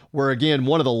Mexico, where again,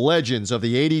 one of the legends of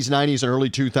the 80s, 90s, and early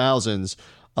 2000s,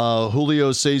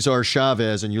 Julio Cesar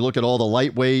Chavez, and you look at all the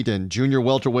lightweight and junior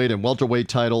welterweight and welterweight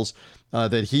titles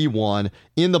that he won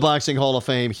in the Boxing Hall of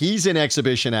Fame. He's in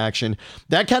exhibition action.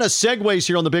 That kind of segues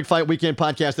here on the Big Fight Weekend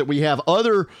podcast that we have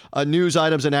other news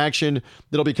items in action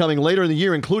that'll be coming later in the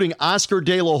year, including Oscar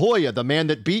De La Hoya, the man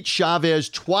that beat Chavez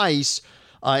twice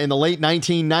in the late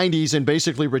 1990s and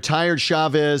basically retired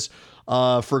Chavez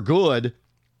for good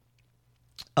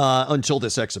until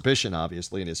this exhibition,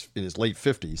 obviously, in his late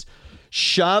 50s.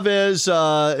 Chavez,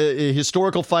 a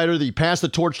historical fighter, he passed the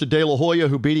torch to De La Hoya,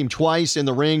 who beat him twice in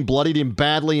the ring, bloodied him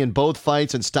badly in both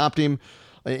fights, and stopped him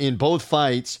in both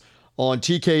fights. on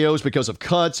TKOs because of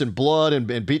cuts and blood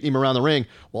and beating him around the ring.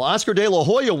 Well, Oscar De La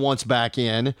Hoya wants back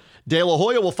in. De La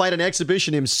Hoya will fight an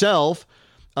exhibition himself.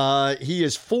 He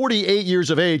is 48 years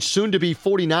of age, soon to be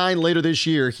 49 later this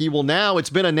year. He will now, it's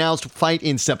been announced, fight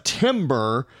in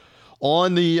September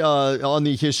on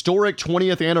the historic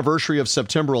 20th anniversary of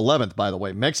September 11th, by the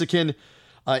way. Mexican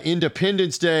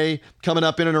Independence Day coming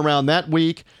up in and around that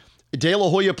week. De La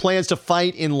Hoya plans to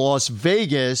fight in Las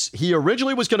Vegas. He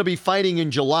originally was going to be fighting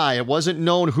in July. It wasn't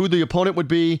known who the opponent would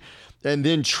be. And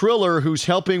then Triller, who's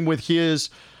helping with his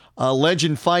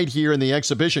legend fight here in the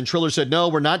exhibition, Triller said, no,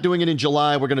 we're not doing it in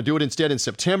July. We're going to do it instead in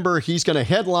September. He's going to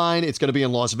headline. It's going to be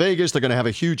in Las Vegas. They're going to have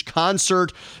a huge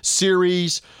concert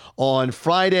series on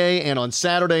Friday and on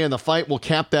Saturday, and the fight will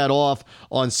cap that off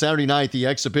on Saturday night, the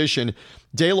exhibition.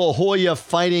 De La Hoya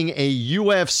fighting a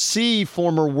UFC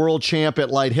former world champ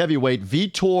at light heavyweight,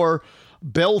 Vitor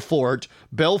Belfort.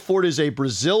 Belfort is a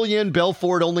Brazilian.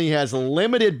 Belfort only has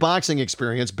limited boxing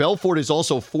experience. Belfort is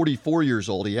also 44 years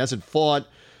old. He hasn't fought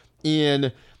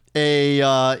in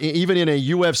even in a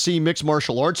UFC mixed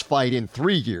martial arts fight in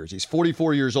 3 years. He's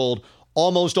 44 years old.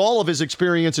 Almost all of his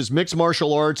experience is mixed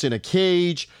martial arts in a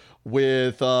cage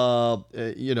with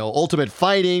ultimate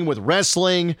fighting, with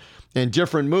wrestling and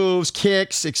different moves,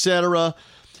 kicks, etc.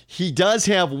 He does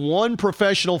have one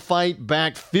professional fight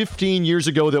back 15 years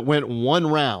ago that went one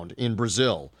round in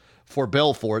Brazil for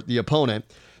Belfort, the opponent.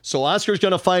 So Oscar's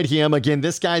going to fight him. Again,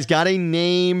 this guy's got a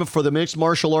name for the mixed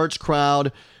martial arts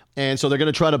crowd, and so they're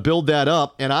going to try to build that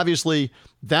up. And obviously,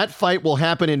 that fight will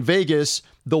happen in Vegas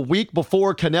the week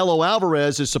before Canelo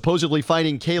Alvarez is supposedly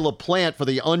fighting Caleb Plant for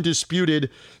the undisputed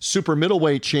super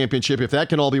middleweight championship. If that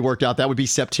can all be worked out, that would be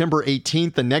September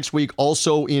 18th, the next week,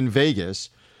 also in Vegas,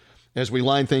 as we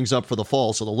line things up for the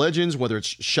fall. So the legends, whether it's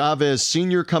Chavez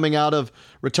Sr. coming out of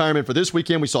retirement for this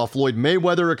weekend, we saw Floyd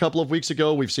Mayweather a couple of weeks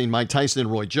ago. We've seen Mike Tyson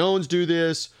and Roy Jones do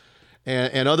this,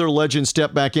 and other legends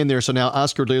step back in there. So now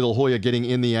Oscar De La Hoya getting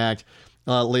in the act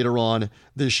later on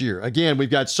this year. Again, we've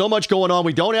got so much going on.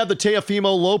 We don't have the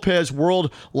Teofimo Lopez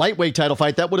World Lightweight title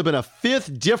fight. That would have been a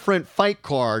fifth different fight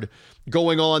card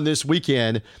going on this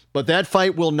weekend, but that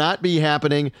fight will not be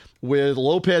happening with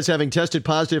Lopez having tested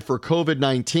positive for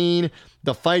COVID-19.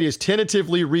 The fight is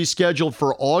tentatively rescheduled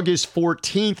for August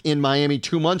 14th in Miami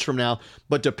 2 months from now,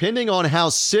 but depending on how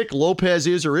sick Lopez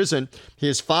is or isn't,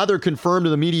 his father confirmed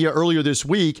to the media earlier this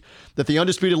week that the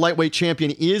undisputed lightweight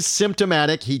champion is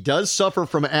symptomatic. He does suffer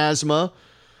from asthma.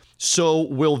 So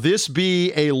will this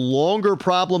be a longer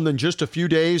problem than just a few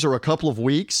days or a couple of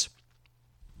weeks?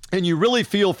 And you really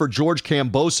feel for George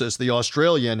Kambosos, the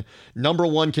Australian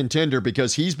 #1 contender,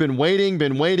 because he's been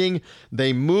waiting.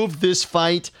 They moved this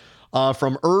fight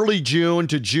from early June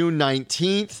to June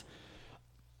 19th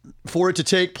for it to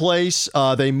take place.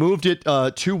 They moved it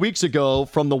 2 weeks ago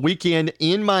from the weekend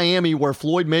in Miami where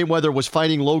Floyd Mayweather was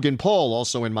fighting Logan Paul,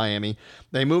 also in Miami.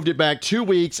 They moved it back 2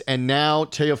 weeks, and now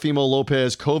Teofimo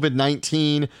Lopez,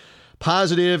 COVID-19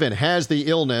 positive and has the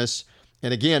illness.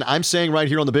 And again, I'm saying right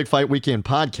here on the Big Fight Weekend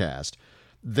podcast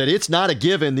that it's not a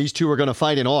given these two are going to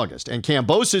fight in August. And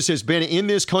Kambosos has been in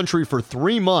this country for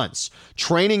 3 months,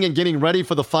 training and getting ready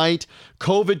for the fight,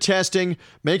 COVID testing,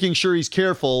 making sure he's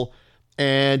careful.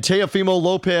 And Teofimo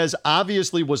Lopez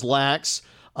obviously was lax,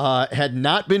 had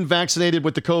not been vaccinated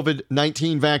with the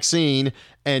COVID-19 vaccine,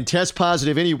 and test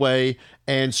positive anyway,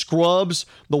 and scrubs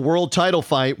the world title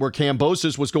fight where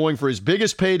Kambosos was going for his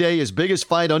biggest payday, his biggest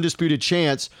fight, undisputed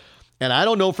chance. And I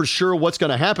don't know for sure what's going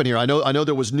to happen here. I know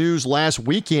there was news last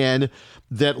weekend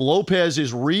that Lopez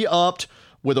is re-upped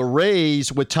with a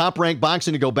raise with Top Rank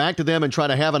Boxing to go back to them and try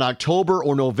to have an October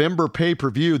or November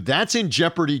pay-per-view. That's in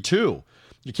jeopardy too.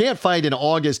 You can't fight in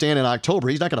August and in October.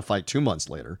 He's not going to fight 2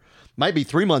 months later. Might be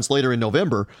 3 months later in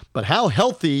November. But how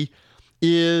healthy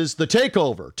is the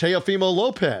takeover? Teofimo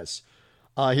Lopez,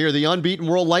 here, the unbeaten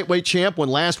world lightweight champ. When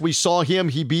last we saw him,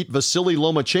 he beat Vasily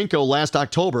Lomachenko last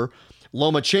October.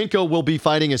 Lomachenko will be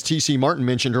fighting, as TC Martin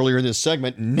mentioned earlier in this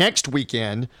segment, next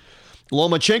weekend.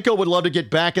 Lomachenko would love to get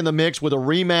back in the mix with a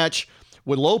rematch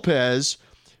with Lopez,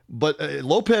 but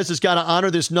Lopez has got to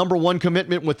honor this #1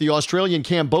 commitment with the Australian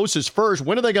Kambosos first.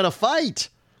 When are they going to fight?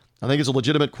 I think it's a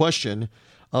legitimate question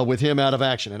with him out of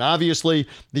action. And obviously,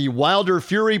 the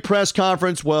Wilder-Fury press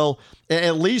conference, well,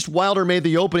 at least Wilder made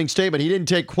the opening statement. He didn't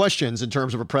take questions in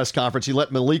terms of a press conference. He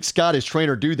let Malik Scott, his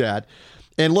trainer, do that.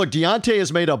 And look, Deontay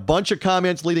has made a bunch of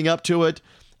comments leading up to it.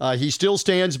 He still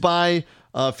stands by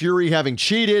Fury having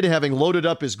cheated, having loaded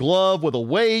up his glove with a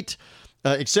weight,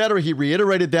 etc. He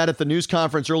reiterated that at the news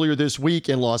conference earlier this week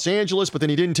in Los Angeles, but then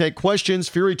he didn't take questions.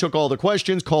 Fury took all the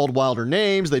questions, called Wilder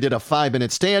names. They did a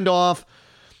 5-minute standoff.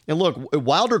 And look,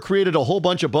 Wilder created a whole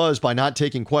bunch of buzz by not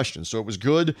taking questions. So it was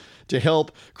good to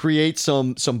help create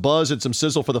some buzz and some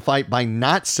sizzle for the fight by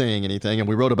not saying anything. And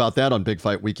we wrote about that on Big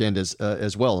Fight Weekend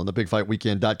as well on the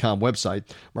BigFightWeekend.com website.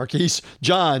 Marquise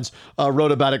Johns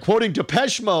wrote about it, quoting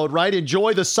Depeche Mode, right?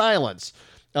 Enjoy the silence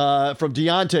from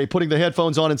Deontay putting the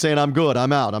headphones on and saying, I'm good,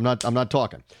 I'm out, I'm not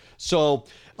talking. So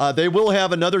they will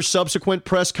have another subsequent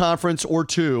press conference or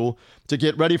two to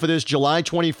get ready for this July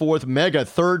 24th mega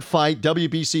third fight,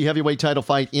 WBC heavyweight title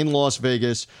fight in Las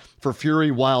Vegas for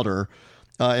Fury Wilder.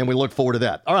 And we look forward to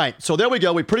that. All right, so there we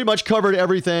go. We pretty much covered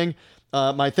everything.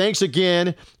 My thanks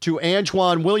again to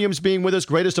Antoine Williams being with us,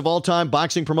 Greatest of All Time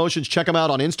Boxing Promotions. Check them out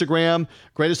on Instagram,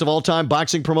 Greatest of All Time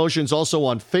Boxing Promotions, also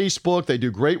on Facebook. They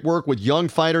do great work with young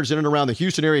fighters in and around the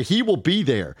Houston area. He will be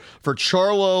there for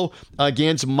Charlo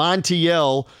against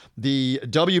Montiel, the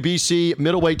WBC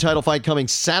middleweight title fight coming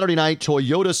Saturday night,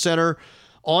 Toyota Center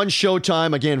on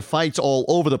Showtime. Again, fights all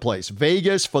over the place.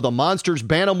 Vegas for the Monsters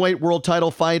Bantamweight World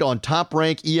title fight on Top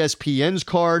Rank ESPN's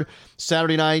card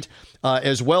Saturday night.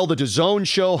 As well, the DAZN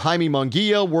show, Jaime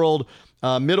Munguia, world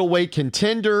middleweight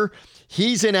contender.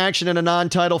 He's in action in a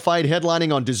non-title fight,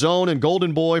 headlining on DAZN, and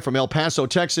Golden Boy from El Paso,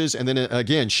 Texas. And then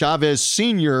again, Chavez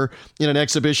Sr. in an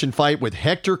exhibition fight with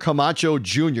Hector Camacho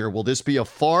Jr. Will this be a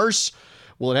farce?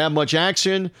 Will it have much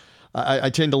action?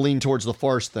 I tend to lean towards the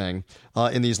farce thing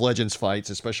in these Legends fights,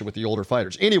 especially with the older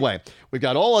fighters. Anyway, we've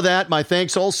got all of that. My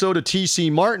thanks also to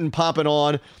TC Martin popping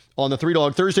on the Three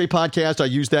Dog Thursday podcast. I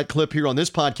used that clip here on this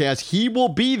podcast. He will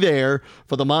be there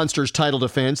for the Monsters title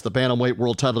defense, the Bantamweight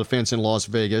World title defense in Las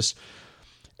Vegas.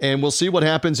 And we'll see what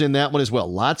happens in that one as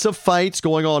well. Lots of fights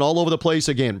going on all over the place.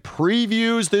 Again,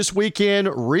 previews this weekend,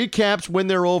 recaps when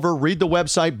they're over. Read the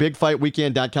website,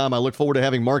 bigfightweekend.com. I look forward to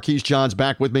having Marquise Johns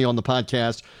back with me on the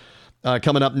podcast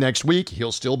coming up next week.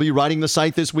 He'll still be writing the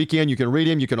site this weekend. You can read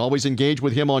him. You can always engage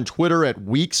with him on Twitter at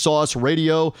Weak Sauce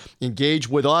Radio. Engage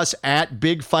with us at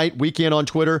Big Fight Weekend on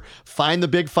Twitter. Find the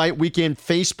Big Fight Weekend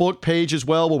Facebook page as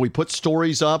well, where we put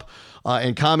stories up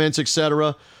and comments,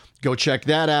 etc. Go check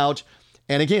that out.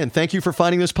 And again, thank you for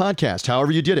finding this podcast,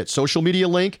 however you did it. Social media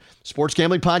link,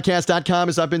 sportsgamblingpodcast.com,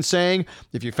 as I've been saying.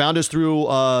 If you found us through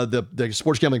the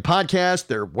Sports Gambling Podcast,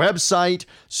 their website,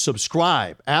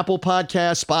 subscribe. Apple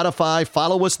Podcasts, Spotify,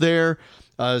 follow us there.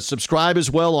 Subscribe as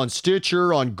well on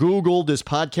Stitcher, on Google. This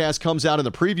podcast comes out in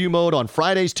the preview mode on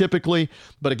Fridays typically.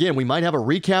 But again, we might have a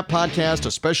recap podcast,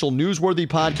 a special newsworthy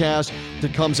podcast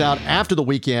that comes out after the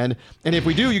weekend. And if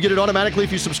we do, you get it automatically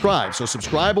if you subscribe. So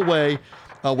subscribe away.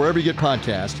 Wherever you get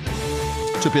podcasts,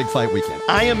 to Big Fight Weekend.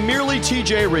 I am merely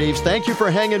TJ Reeves. Thank you for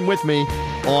hanging with me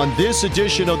on this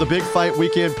edition of the Big Fight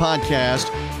Weekend podcast.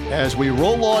 As we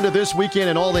roll on to this weekend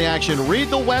and all the action, read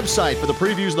the website for the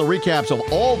previews and the recaps of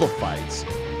all the fights,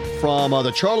 from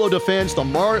the Charlo defense,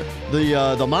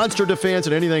 the Monster defense,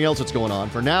 and anything else that's going on.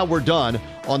 For now, we're done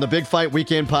on the Big Fight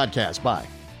Weekend podcast. Bye.